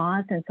through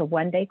Lamaze, and it's a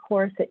one-day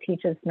course that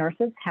teaches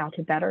nurses how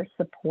to better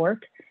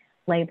support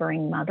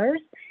laboring mothers.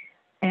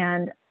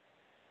 And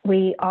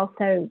we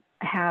also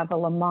have a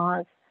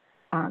Lamaze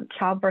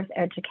childbirth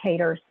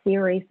educator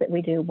series that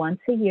we do once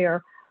a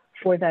year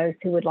for those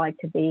who would like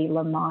to be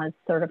Lamaze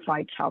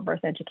certified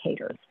childbirth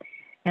educators.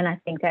 And I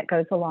think that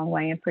goes a long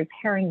way in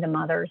preparing the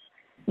mothers.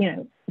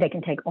 They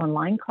can take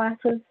online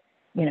classes,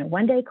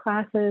 one-day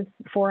classes,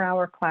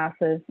 4-hour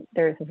classes.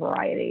 There's a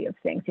variety of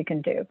things you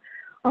can do.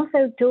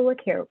 Also, doula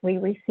care. We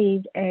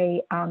received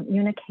a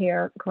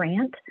Unicare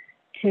grant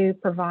to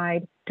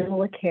provide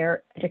doula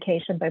care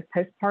education, both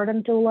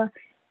postpartum doula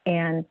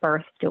and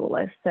birth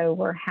doulas. So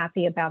we're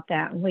happy about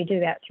that. And we do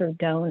that through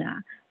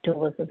DONA,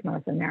 Doulas of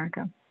North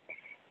America.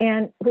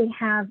 And we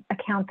have a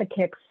Count the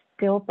Kicks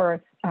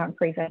stillbirth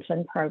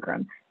prevention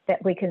program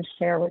that we can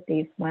share with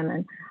these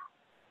women.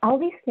 All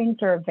these things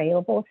are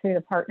available through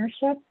the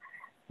partnership,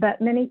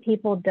 but many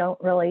people don't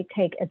really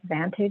take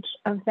advantage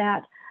of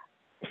that.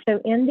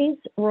 So in these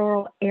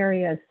rural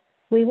areas,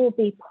 we will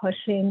be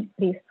pushing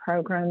these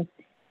programs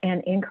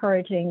and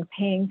encouraging,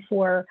 paying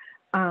for,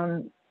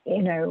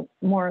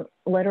 more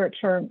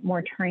literature,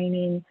 more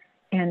training,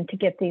 and to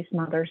get these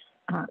mothers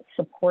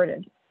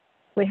supported.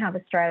 We have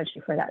a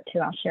strategy for that too,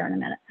 I'll share in a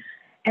minute.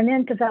 And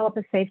then develop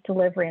a safe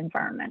delivery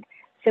environment.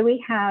 So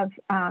we have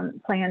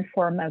planned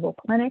for mobile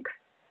clinics.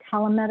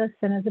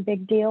 Telemedicine is a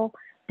big deal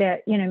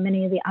that,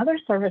 many of the other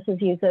services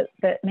use it,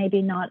 but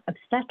maybe not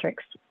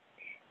obstetrics.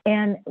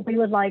 And we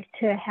would like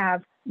to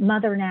have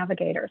mother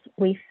navigators.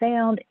 We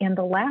found in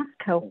the last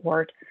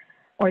cohort,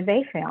 or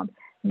they found,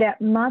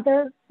 that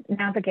mother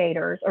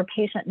navigators or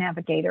patient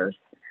navigators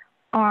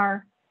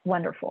are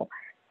wonderful.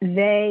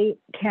 They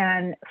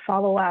can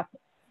follow up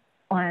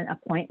on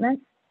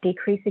appointments,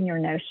 decreasing your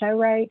no-show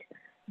rate.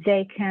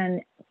 They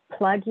can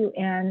plug you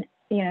in,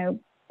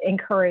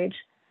 encourage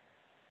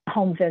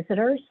home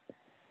visitors,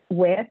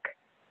 WIC,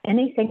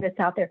 anything that's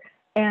out there.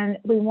 And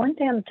we want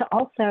them to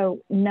also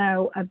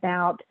know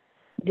about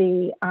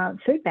the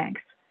food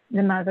banks.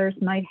 The mothers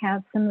might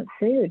have some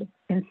food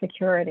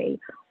insecurity,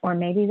 or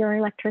maybe their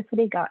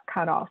electricity got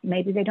cut off.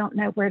 Maybe they don't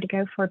know where to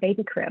go for a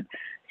baby crib.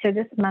 So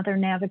this mother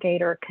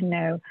navigator can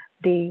know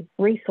the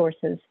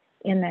resources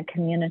in the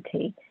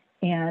community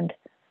and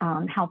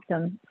help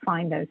them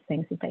find those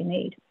things that they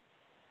need.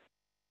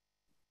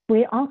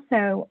 We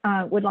also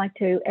would like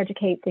to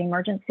educate the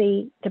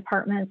emergency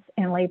departments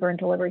and labor and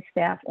delivery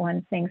staff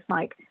on things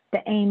like the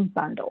AIM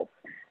bundles,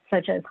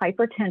 such as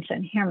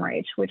hypertension,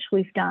 hemorrhage, which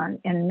we've done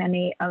in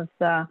many of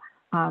the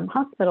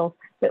hospitals,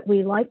 but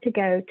we like to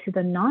go to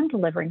the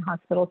non-delivering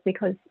hospitals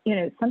because, you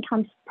know,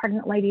 sometimes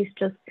pregnant ladies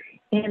just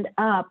end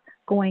up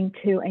going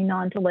to a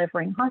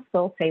non-delivering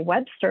hospital, say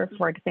Webster,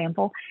 for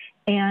example,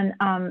 and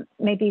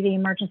maybe the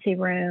emergency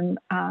room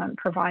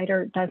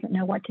provider doesn't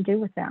know what to do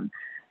with them.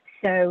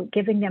 So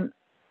giving them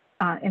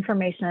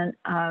information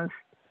of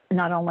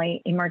not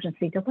only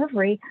emergency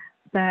delivery,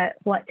 but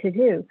what to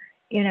do.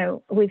 You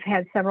know, we've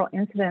had several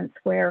incidents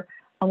where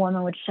a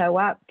woman would show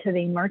up to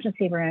the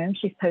emergency room,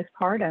 she's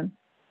postpartum,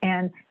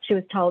 and she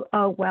was told,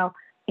 oh, well,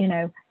 you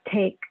know,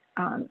 take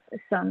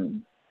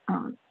some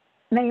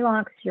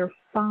Maalox, you're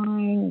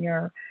fine,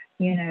 your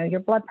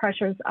blood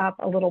pressure's up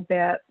a little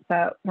bit,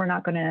 but we're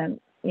not going to,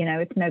 you know,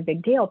 it's no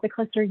big deal,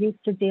 because they're used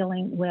to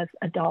dealing with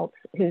adults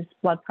whose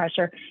blood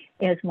pressure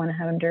is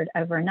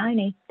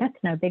 100/90. That's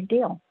no big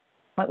deal.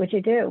 What would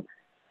you do?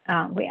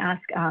 We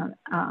ask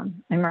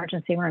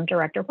emergency room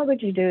director, what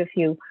would you do if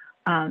you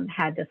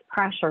had this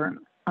pressure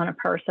on a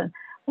person?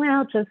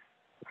 Well, just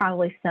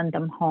probably send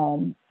them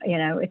home. You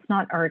know, it's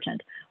not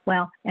urgent.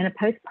 Well, in a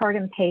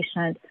postpartum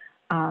patient,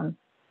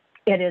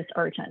 it is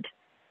urgent.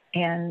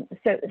 And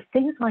so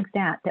things like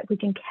that we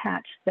can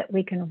catch, that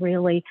we can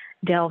really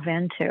delve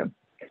into.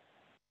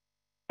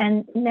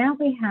 And now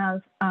we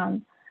have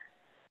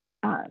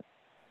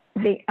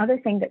the other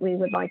thing that we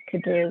would like to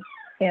do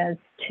is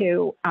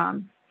to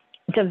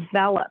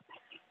develop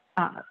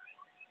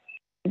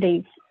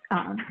these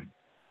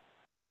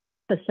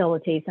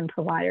facilities and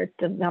providers,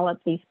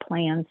 develop these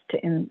plans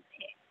to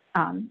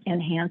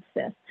enhance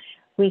this.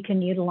 We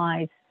can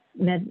utilize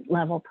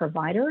mid-level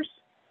providers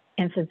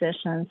and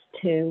physicians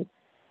to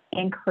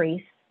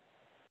increase,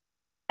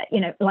 you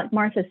know, like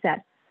Martha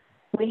said,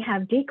 we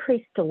have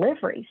decreased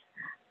deliveries,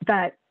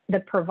 but the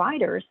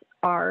providers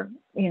are,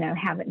 you know,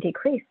 haven't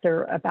decreased.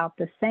 They're about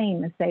the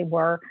same as they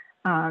were,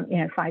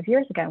 5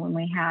 years ago when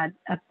we had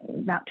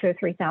about 2,000 or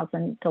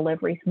 3,000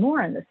 deliveries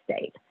more in the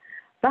state.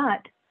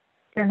 But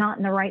they're not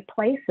in the right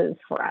places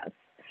for us.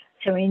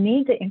 So we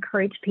need to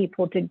encourage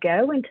people to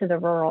go into the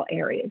rural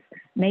areas.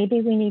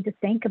 Maybe we need to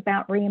think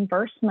about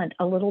reimbursement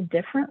a little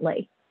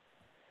differently.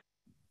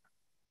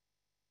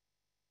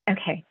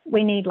 Okay,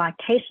 we need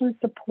lactation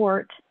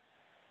support,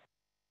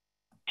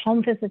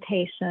 home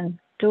visitation,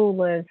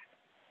 doulas,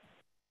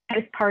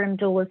 postpartum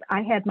doulas.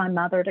 I had my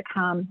mother to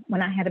come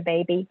when I had a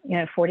baby,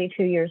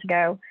 42 years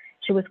ago.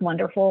 She was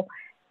wonderful.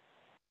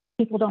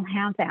 People don't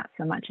have that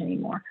so much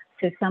anymore.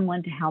 So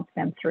someone to help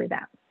them through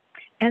that.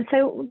 And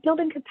so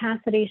building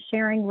capacity,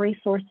 sharing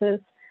resources,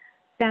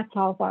 that's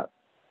all what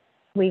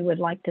we would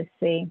like to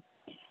see.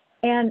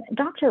 And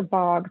Dr.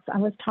 Boggs, I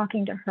was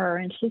talking to her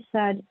and she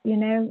said,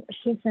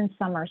 she's in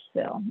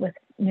Summersville with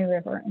New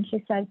River. And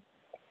she said,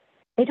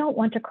 they don't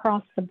want to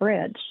cross the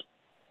bridge.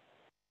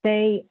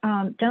 They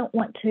don't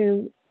want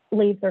to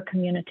leave their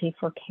community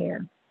for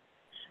care.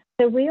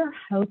 So we are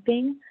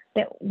hoping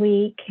that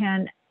we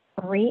can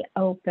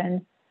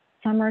reopen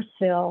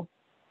Summersville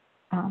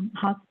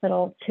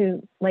Hospital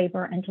to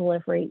labor and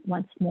delivery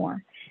once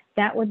more.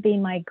 That would be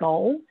my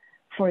goal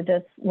for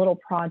this little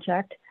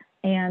project.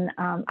 And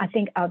I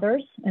think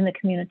others in the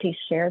community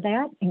share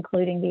that,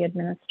 including the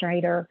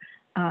administrator,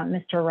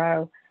 Mr.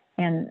 Rowe.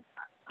 And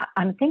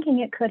I'm thinking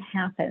it could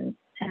happen.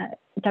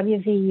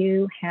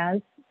 WVU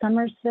has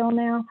Summersville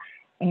now,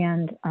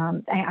 and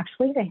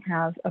they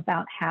have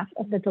about half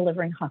of the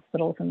delivering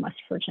hospitals in West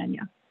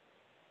Virginia.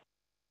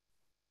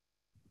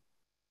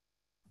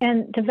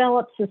 And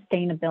develop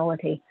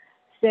sustainability.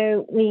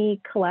 So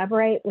we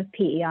collaborate with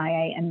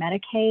PEIA and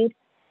Medicaid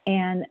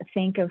and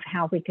think of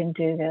how we can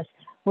do this.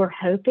 We're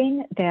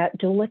hoping that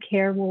doula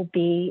care will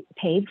be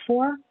paid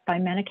for by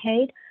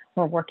Medicaid.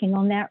 We're working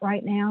on that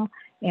right now,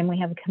 and we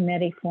have a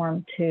committee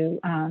formed to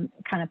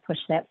kind of push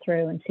that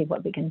through and see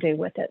what we can do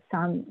with it. So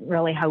I'm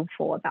really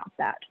hopeful about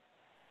that.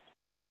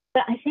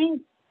 But I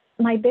think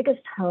my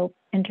biggest hope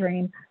and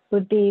dream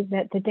would be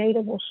that the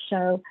data will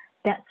show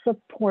that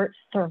support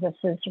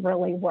services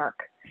really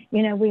work.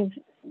 We've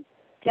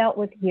dealt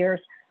with years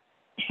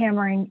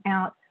hammering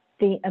out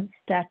the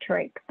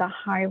obstetric, the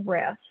high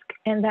risk,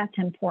 and that's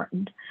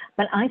important.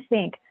 But I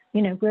think,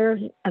 we're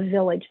a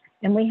village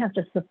and we have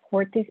to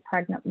support these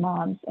pregnant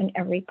moms in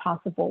every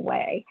possible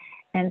way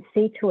and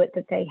see to it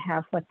that they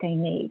have what they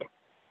need.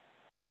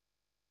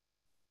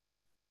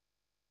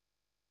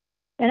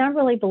 And I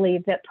really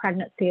believe that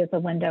pregnancy is a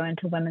window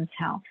into women's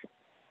health.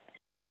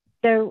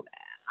 So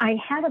I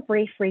had a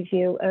brief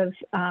review of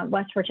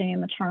West Virginia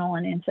maternal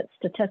and infant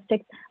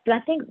statistics, but I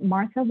think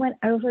Martha went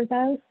over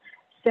those.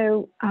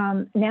 So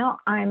now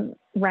I'm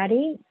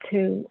ready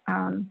to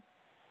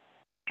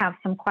have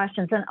some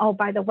questions. And oh,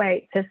 by the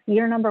way, this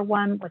year number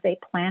one was a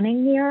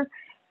planning year,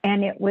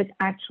 and it was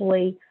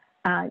actually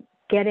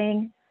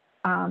getting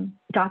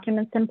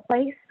documents in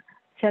place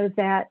so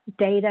that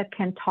data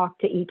can talk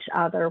to each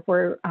other.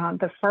 We're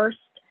the first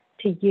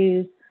to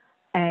use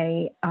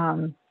a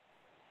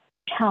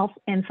health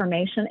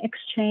information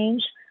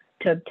exchange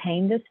to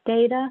obtain this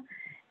data,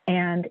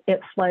 and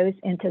it flows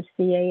into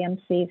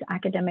CAMC's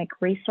academic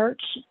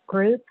research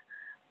group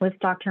with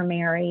Dr.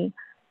 Mary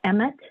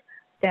Emmett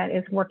that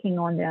is working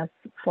on this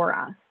for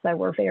us. So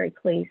we're very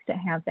pleased to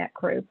have that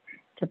group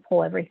to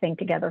pull everything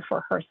together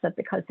for HRSA,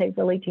 because they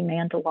really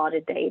demand a lot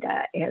of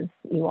data, as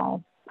you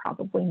all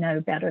probably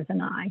know better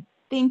than I.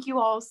 Thank you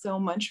all so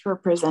much for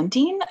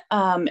presenting.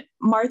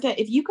 Martha,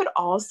 if you could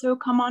also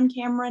come on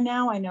camera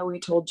now. I know we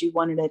told you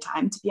one at a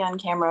time to be on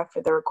camera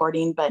for the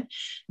recording, but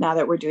now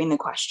that we're doing the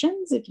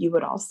questions, if you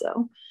would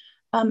also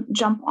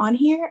jump on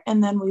here,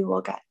 and then we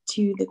will get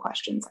to the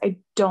questions. I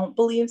don't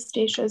believe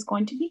Stacia is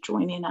going to be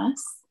joining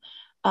us,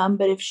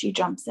 but if she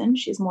jumps in,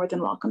 she's more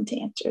than welcome to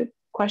answer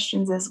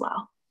questions as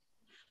well.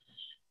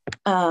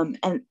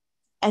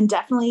 And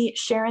definitely,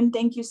 Sharon,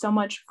 thank you so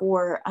much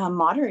for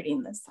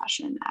moderating this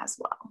session as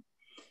well.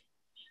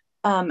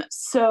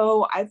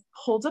 So I've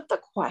pulled up the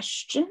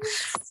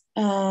questions,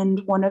 and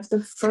one of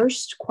the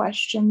first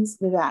questions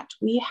that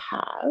we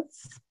have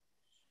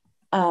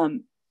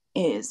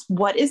is,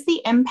 what is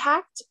the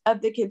impact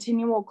of the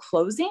continual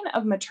closing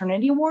of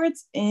maternity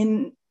wards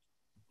on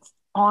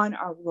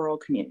our rural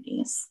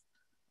communities?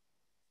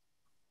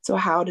 So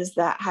how do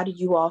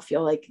you all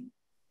feel like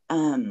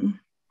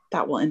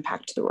that will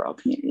impact the rural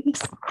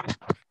communities?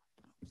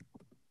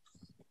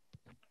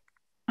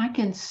 I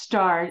can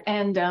start,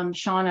 and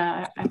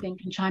Shauna, I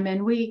think, can chime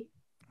in. We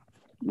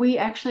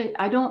actually,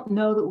 I don't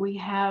know that we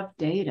have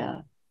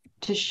data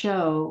to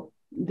show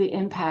the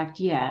impact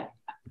yet,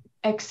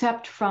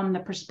 except from the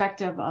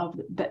perspective of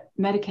the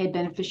Medicaid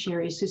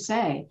beneficiaries who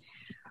say,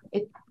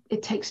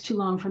 it takes too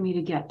long for me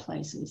to get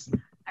places.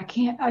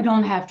 I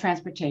don't have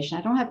transportation.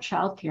 I don't have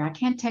childcare. I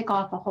can't take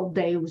off a whole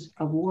day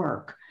of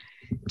work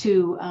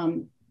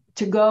to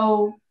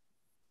go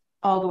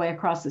all the way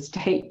across the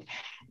state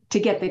to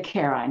get the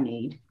care I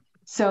need.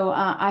 So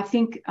I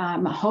think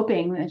I'm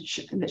hoping that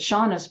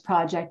Shauna's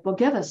project will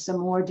give us some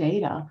more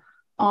data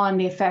on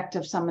the effect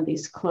of some of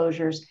these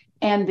closures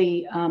and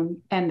the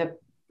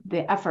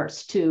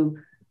efforts to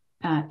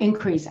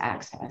increase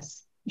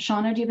access.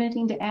 Shauna, do you have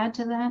anything to add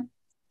to that?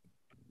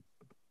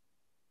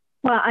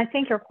 Well, I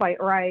think you're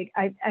quite right.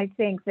 I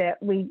think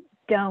that we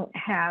don't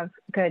have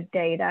good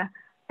data,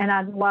 and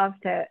I'd love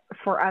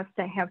for us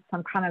to have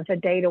some kind of a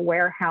data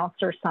warehouse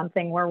or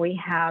something where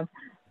we have,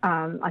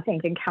 I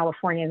think in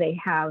California, they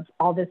have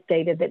all this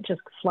data that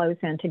just flows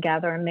in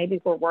together, and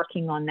maybe we're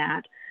working on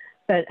that.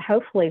 But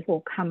hopefully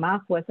we'll come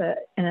up with it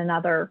in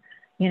another,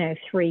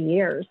 3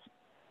 years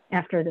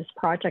after this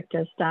project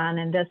is done.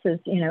 And this is,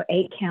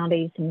 8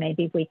 counties, and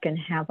maybe we can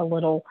have a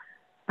little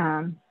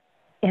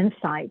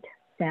insight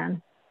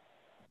then.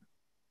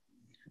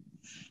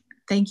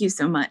 Thank you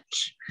so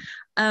much.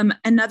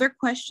 Another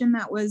question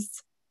that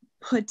was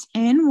put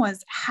in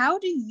was, how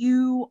do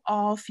you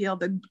all feel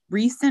the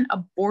recent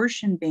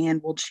abortion ban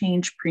will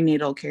change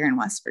prenatal care in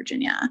West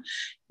Virginia?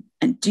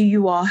 And do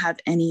you all have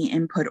any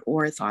input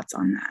or thoughts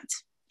on that?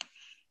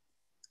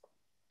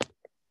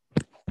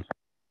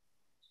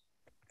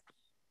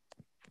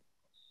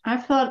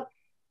 I've thought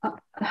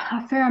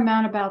a fair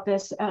amount about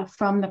this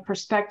from the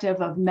perspective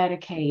of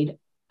Medicaid.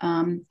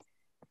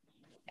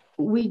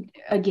 We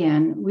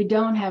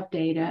don't have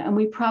data, and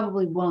we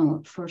probably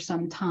won't for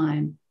some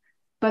time,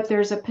 but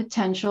there's a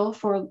potential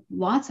for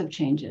lots of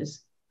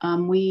changes.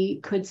 We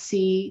could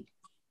see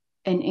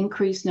an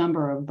increased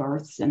number of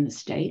births in the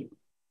state,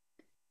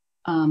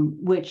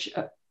 which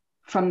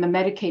from the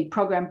Medicaid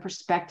program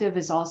perspective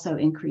is also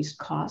increased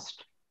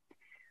cost.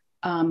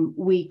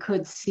 We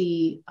could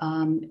see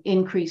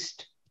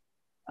increased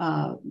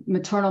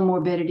maternal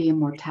morbidity and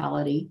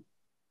mortality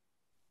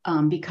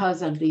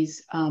because of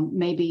these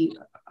maybe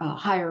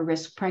higher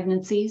risk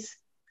pregnancies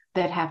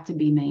that have to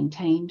be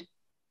maintained.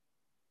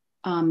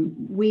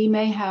 We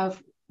may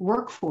have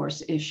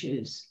workforce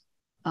issues.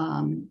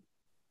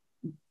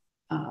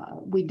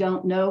 We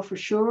don't know for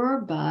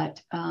sure,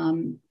 but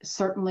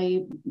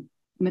certainly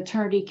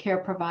maternity care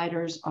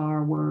providers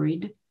are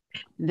worried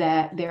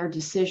that their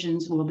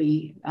decisions will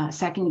be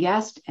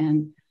second-guessed,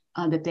 and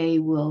that they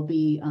will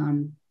be,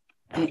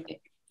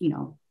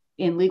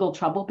 in legal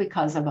trouble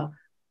because of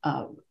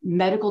a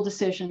medical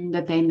decision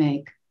that they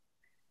make.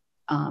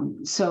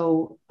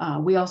 So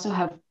we also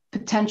have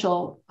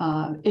potential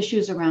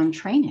issues around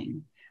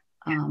training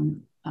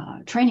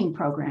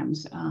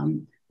programs.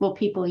 Will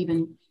people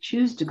even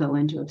choose to go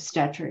into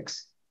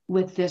obstetrics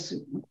with this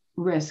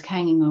risk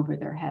hanging over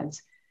their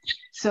heads?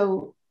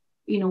 So,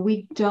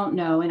 we don't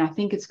know, and I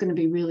think it's going to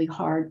be really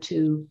hard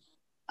to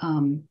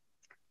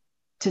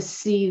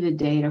see the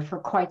data for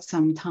quite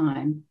some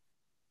time.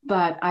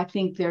 But I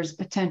think there's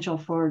potential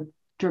for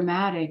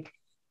dramatic,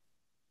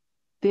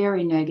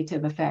 very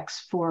negative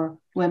effects for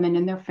women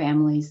and their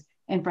families,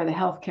 and for the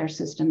healthcare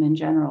system in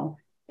general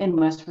in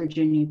West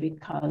Virginia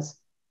because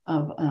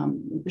of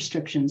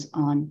restrictions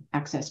on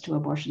access to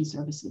abortion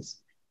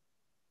services.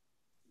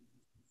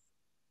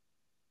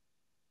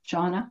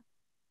 Shauna?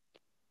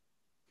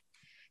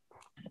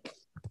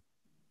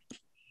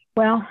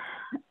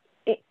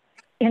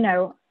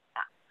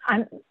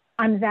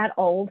 I'm that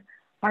old.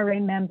 I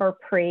remember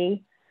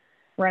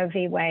pre-Roe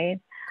v. Wade.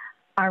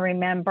 I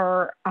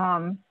remember,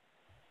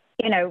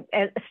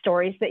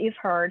 stories that you've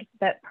heard,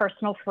 that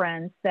personal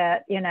friends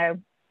that,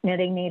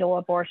 knitting needle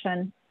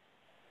abortion.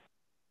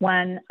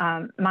 When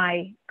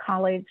my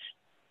college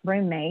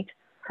roommate,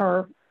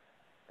 her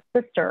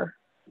sister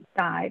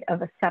died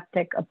of a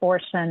septic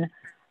abortion,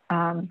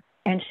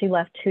 and she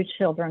left 2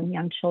 children,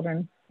 young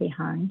children,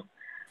 behind.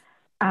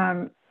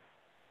 A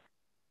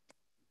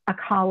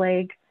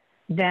colleague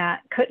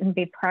that couldn't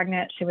be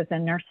pregnant, she was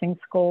in nursing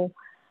school,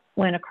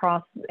 went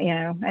across,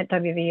 at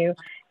WVU,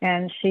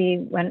 and she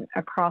went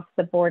across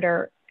the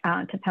border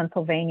to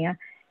Pennsylvania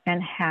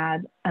and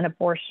had an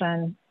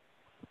abortion.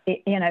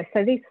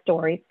 So these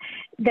stories,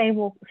 they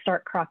will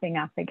start cropping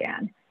up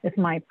again, is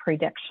my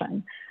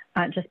prediction,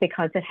 just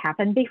because it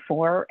happened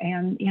before.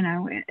 And,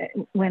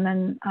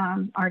 women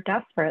are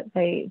desperate.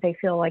 They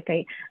feel like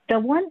the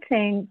one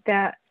thing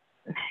that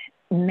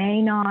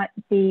may not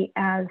be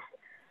as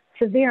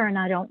severe, and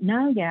I don't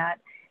know yet,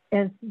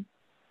 is,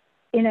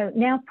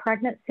 now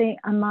pregnancy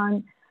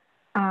among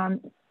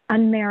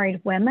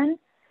unmarried women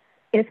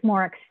is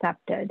more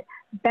accepted.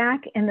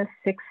 Back in the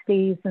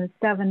 60s and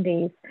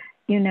 70s,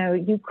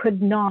 you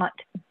could not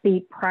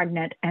be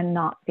pregnant and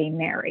not be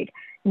married.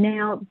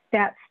 Now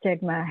that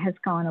stigma has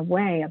gone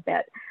away a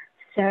bit.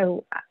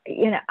 So,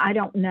 I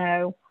don't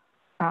know,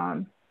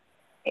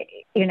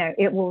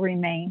 it will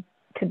remain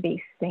to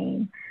be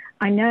seen.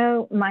 I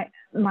know my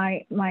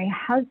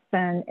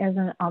husband is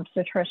an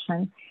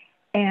obstetrician,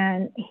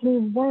 and he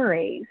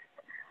worries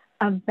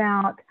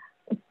about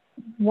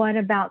what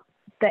about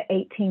the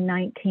 18,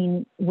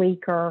 19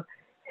 weeker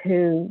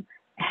who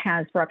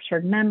has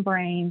ruptured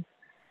membranes.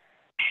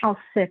 How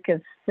sick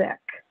is sick?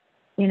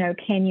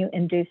 Can you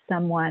induce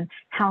someone?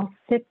 How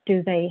sick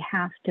do they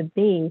have to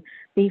be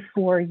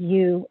before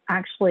you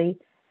actually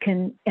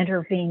can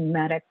intervene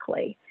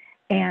medically?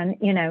 And,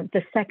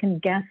 the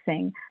second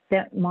guessing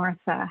that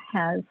Martha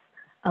has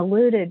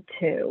alluded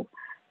to,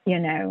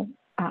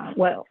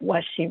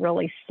 was she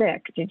really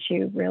sick? Did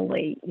you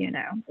really,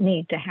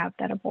 need to have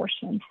that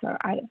abortion? So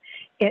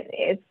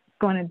it's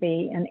going to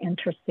be an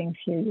interesting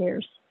few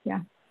years.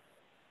 Yeah,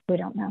 we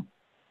don't know.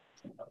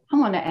 I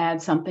want to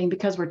add something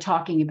because we're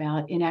talking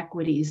about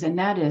inequities, and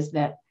that is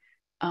that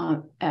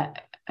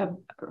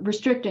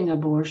restricting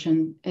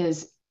abortion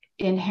is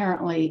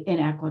inherently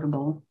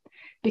inequitable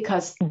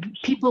because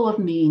people of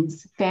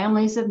means,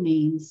 families of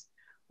means,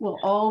 will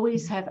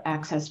always have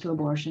access to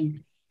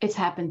abortion. It's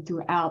happened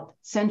throughout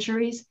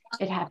centuries.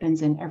 It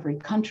happens in every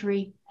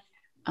country.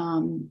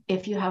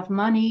 If you have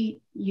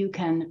money, you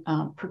can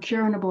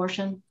procure an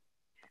abortion,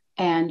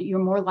 and you're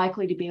more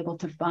likely to be able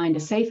to find a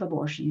safe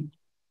abortion.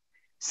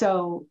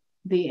 So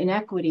the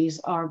inequities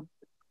are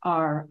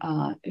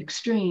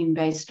extreme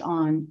based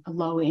on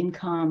low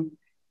income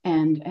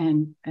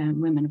and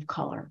women of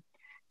color.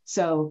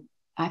 So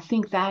I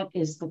think that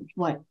is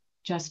what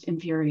just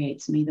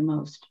infuriates me the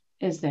most,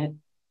 is that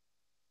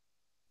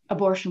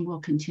abortion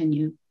will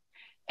continue.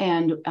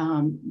 And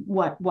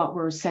what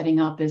we're setting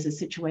up is a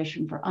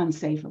situation for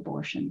unsafe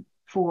abortion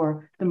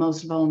for the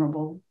most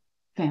vulnerable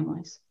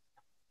families.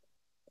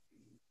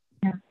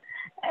 Yeah,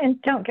 and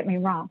don't get me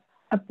wrong,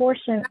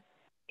 abortion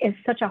is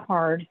such a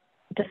hard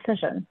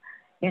decision.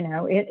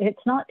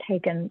 It's not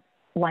taken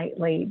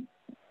lightly,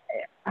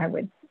 I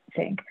would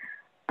think.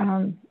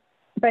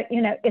 But,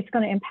 it's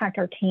going to impact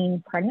our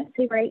teen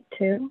pregnancy rate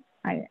too.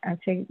 I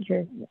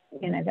figure,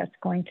 that's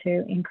going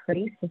to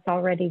increase. It's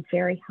already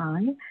very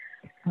high.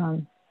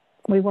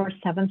 We were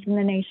 7th in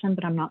the nation,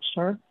 but I'm not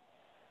sure.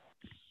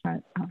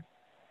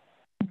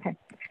 Okay.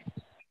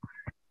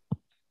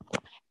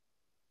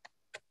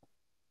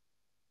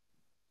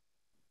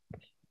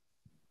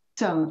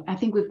 So I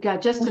think we've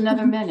got just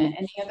another minute.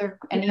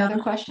 Any other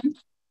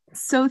questions?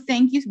 So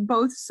thank you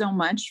both so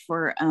much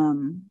for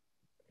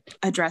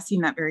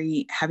addressing that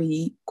very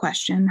heavy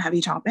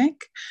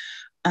topic.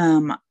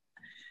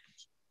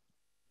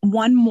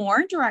 One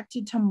more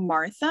directed to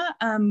Martha.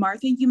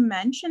 Martha, you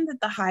mentioned that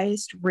the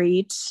highest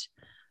rate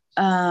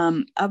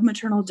of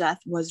maternal death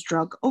was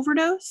drug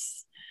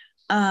overdose.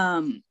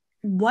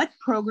 What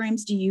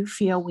programs do you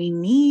feel we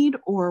need,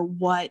 or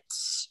what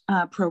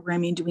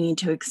programming do we need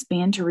to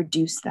expand to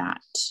reduce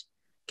that?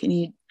 Can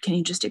you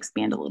just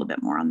expand a little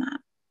bit more on that?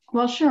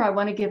 Well, sure. I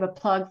want to give a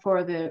plug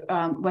for the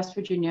West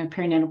Virginia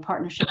Perinatal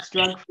Partnership's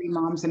Drug-Free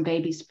Moms and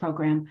Babies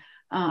program.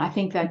 I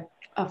think that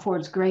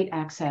affords great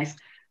access,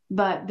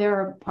 but there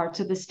are parts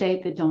of the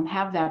state that don't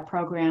have that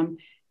program.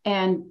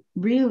 And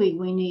really,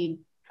 we need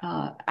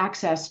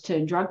access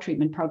to drug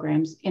treatment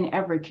programs in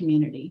every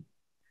community.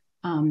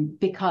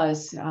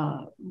 Because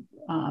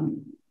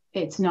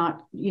it's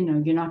not,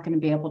 you're not going to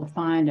be able to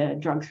find a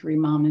drug-free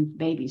mom and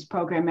babies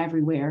program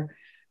everywhere.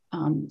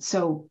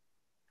 So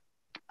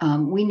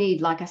we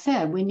need, like I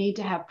said, we need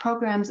to have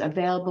programs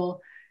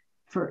available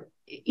for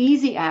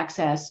easy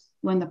access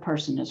when the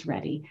person is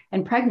ready.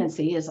 And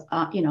pregnancy is,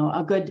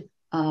 a good,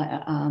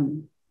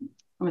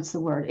 what's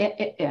the word?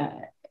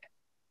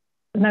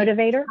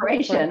 Motivator?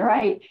 Inspiration,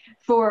 right,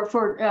 for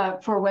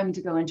women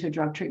to go into a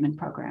drug treatment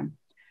program.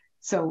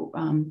 So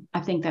I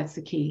think that's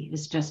the key,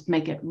 is just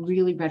make it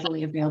really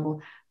readily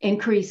available.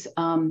 Increase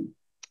harm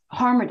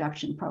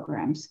reduction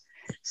programs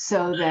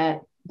so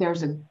that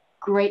there's a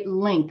great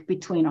link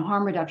between a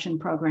harm reduction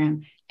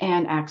program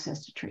and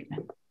access to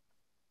treatment.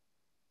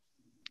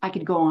 I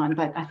could go on,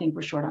 but I think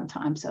we're short on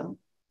time. So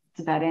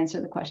does that answer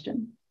the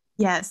question?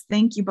 Yes,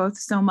 thank you both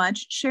so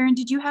much. Sharon,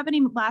 did you have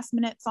any last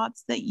minute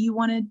thoughts that you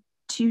wanted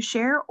to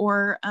share,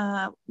 or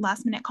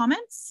last minute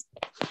comments?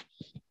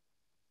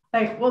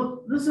 Hey,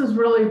 well, this has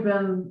really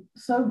been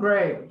so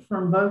great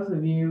from both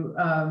of you.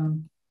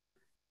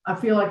 I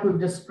feel like we've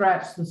just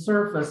scratched the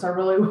surface. I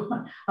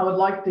would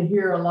like to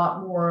hear a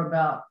lot more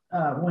about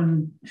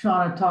when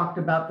Shauna talked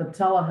about the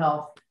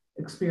telehealth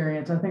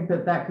experience. I think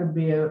that could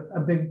be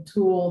a big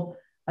tool.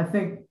 I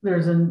think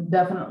there's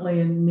definitely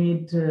a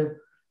need to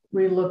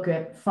relook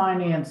at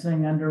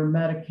financing under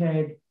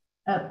Medicaid.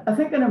 I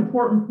think an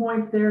important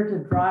point there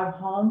to drive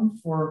home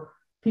for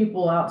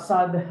people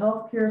outside the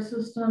healthcare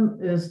system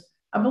is,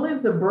 I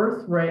believe the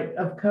birth rate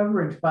of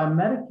coverage by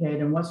Medicaid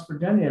in West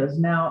Virginia is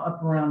now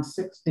up around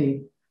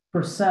 60%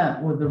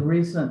 with the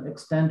recent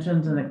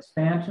extensions and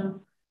expansion.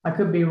 I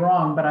could be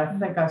wrong, but I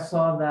think I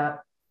saw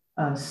that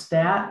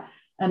stat.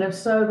 And if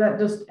so, that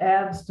just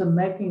adds to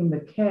making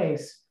the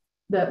case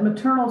that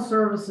maternal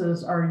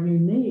services are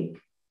unique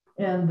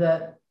in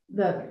that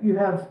you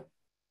have,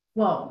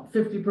 well,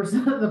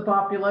 50% of the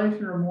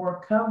population or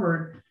more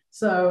covered.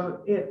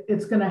 So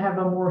it's going to have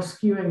a more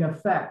skewing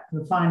effect,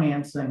 the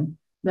financing,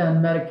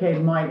 than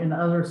Medicaid might in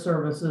other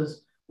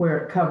services where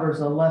it covers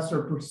a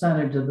lesser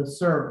percentage of the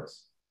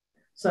service.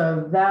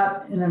 So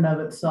that in and of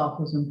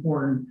itself is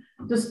important.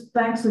 Just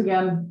thanks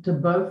again to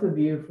both of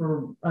you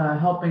for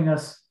helping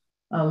us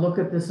look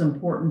at this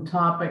important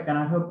topic. And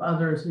I hope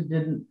others who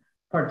didn't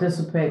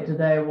participate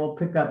today will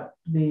pick up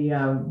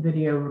the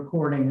video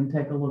recording and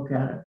take a look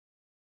at it.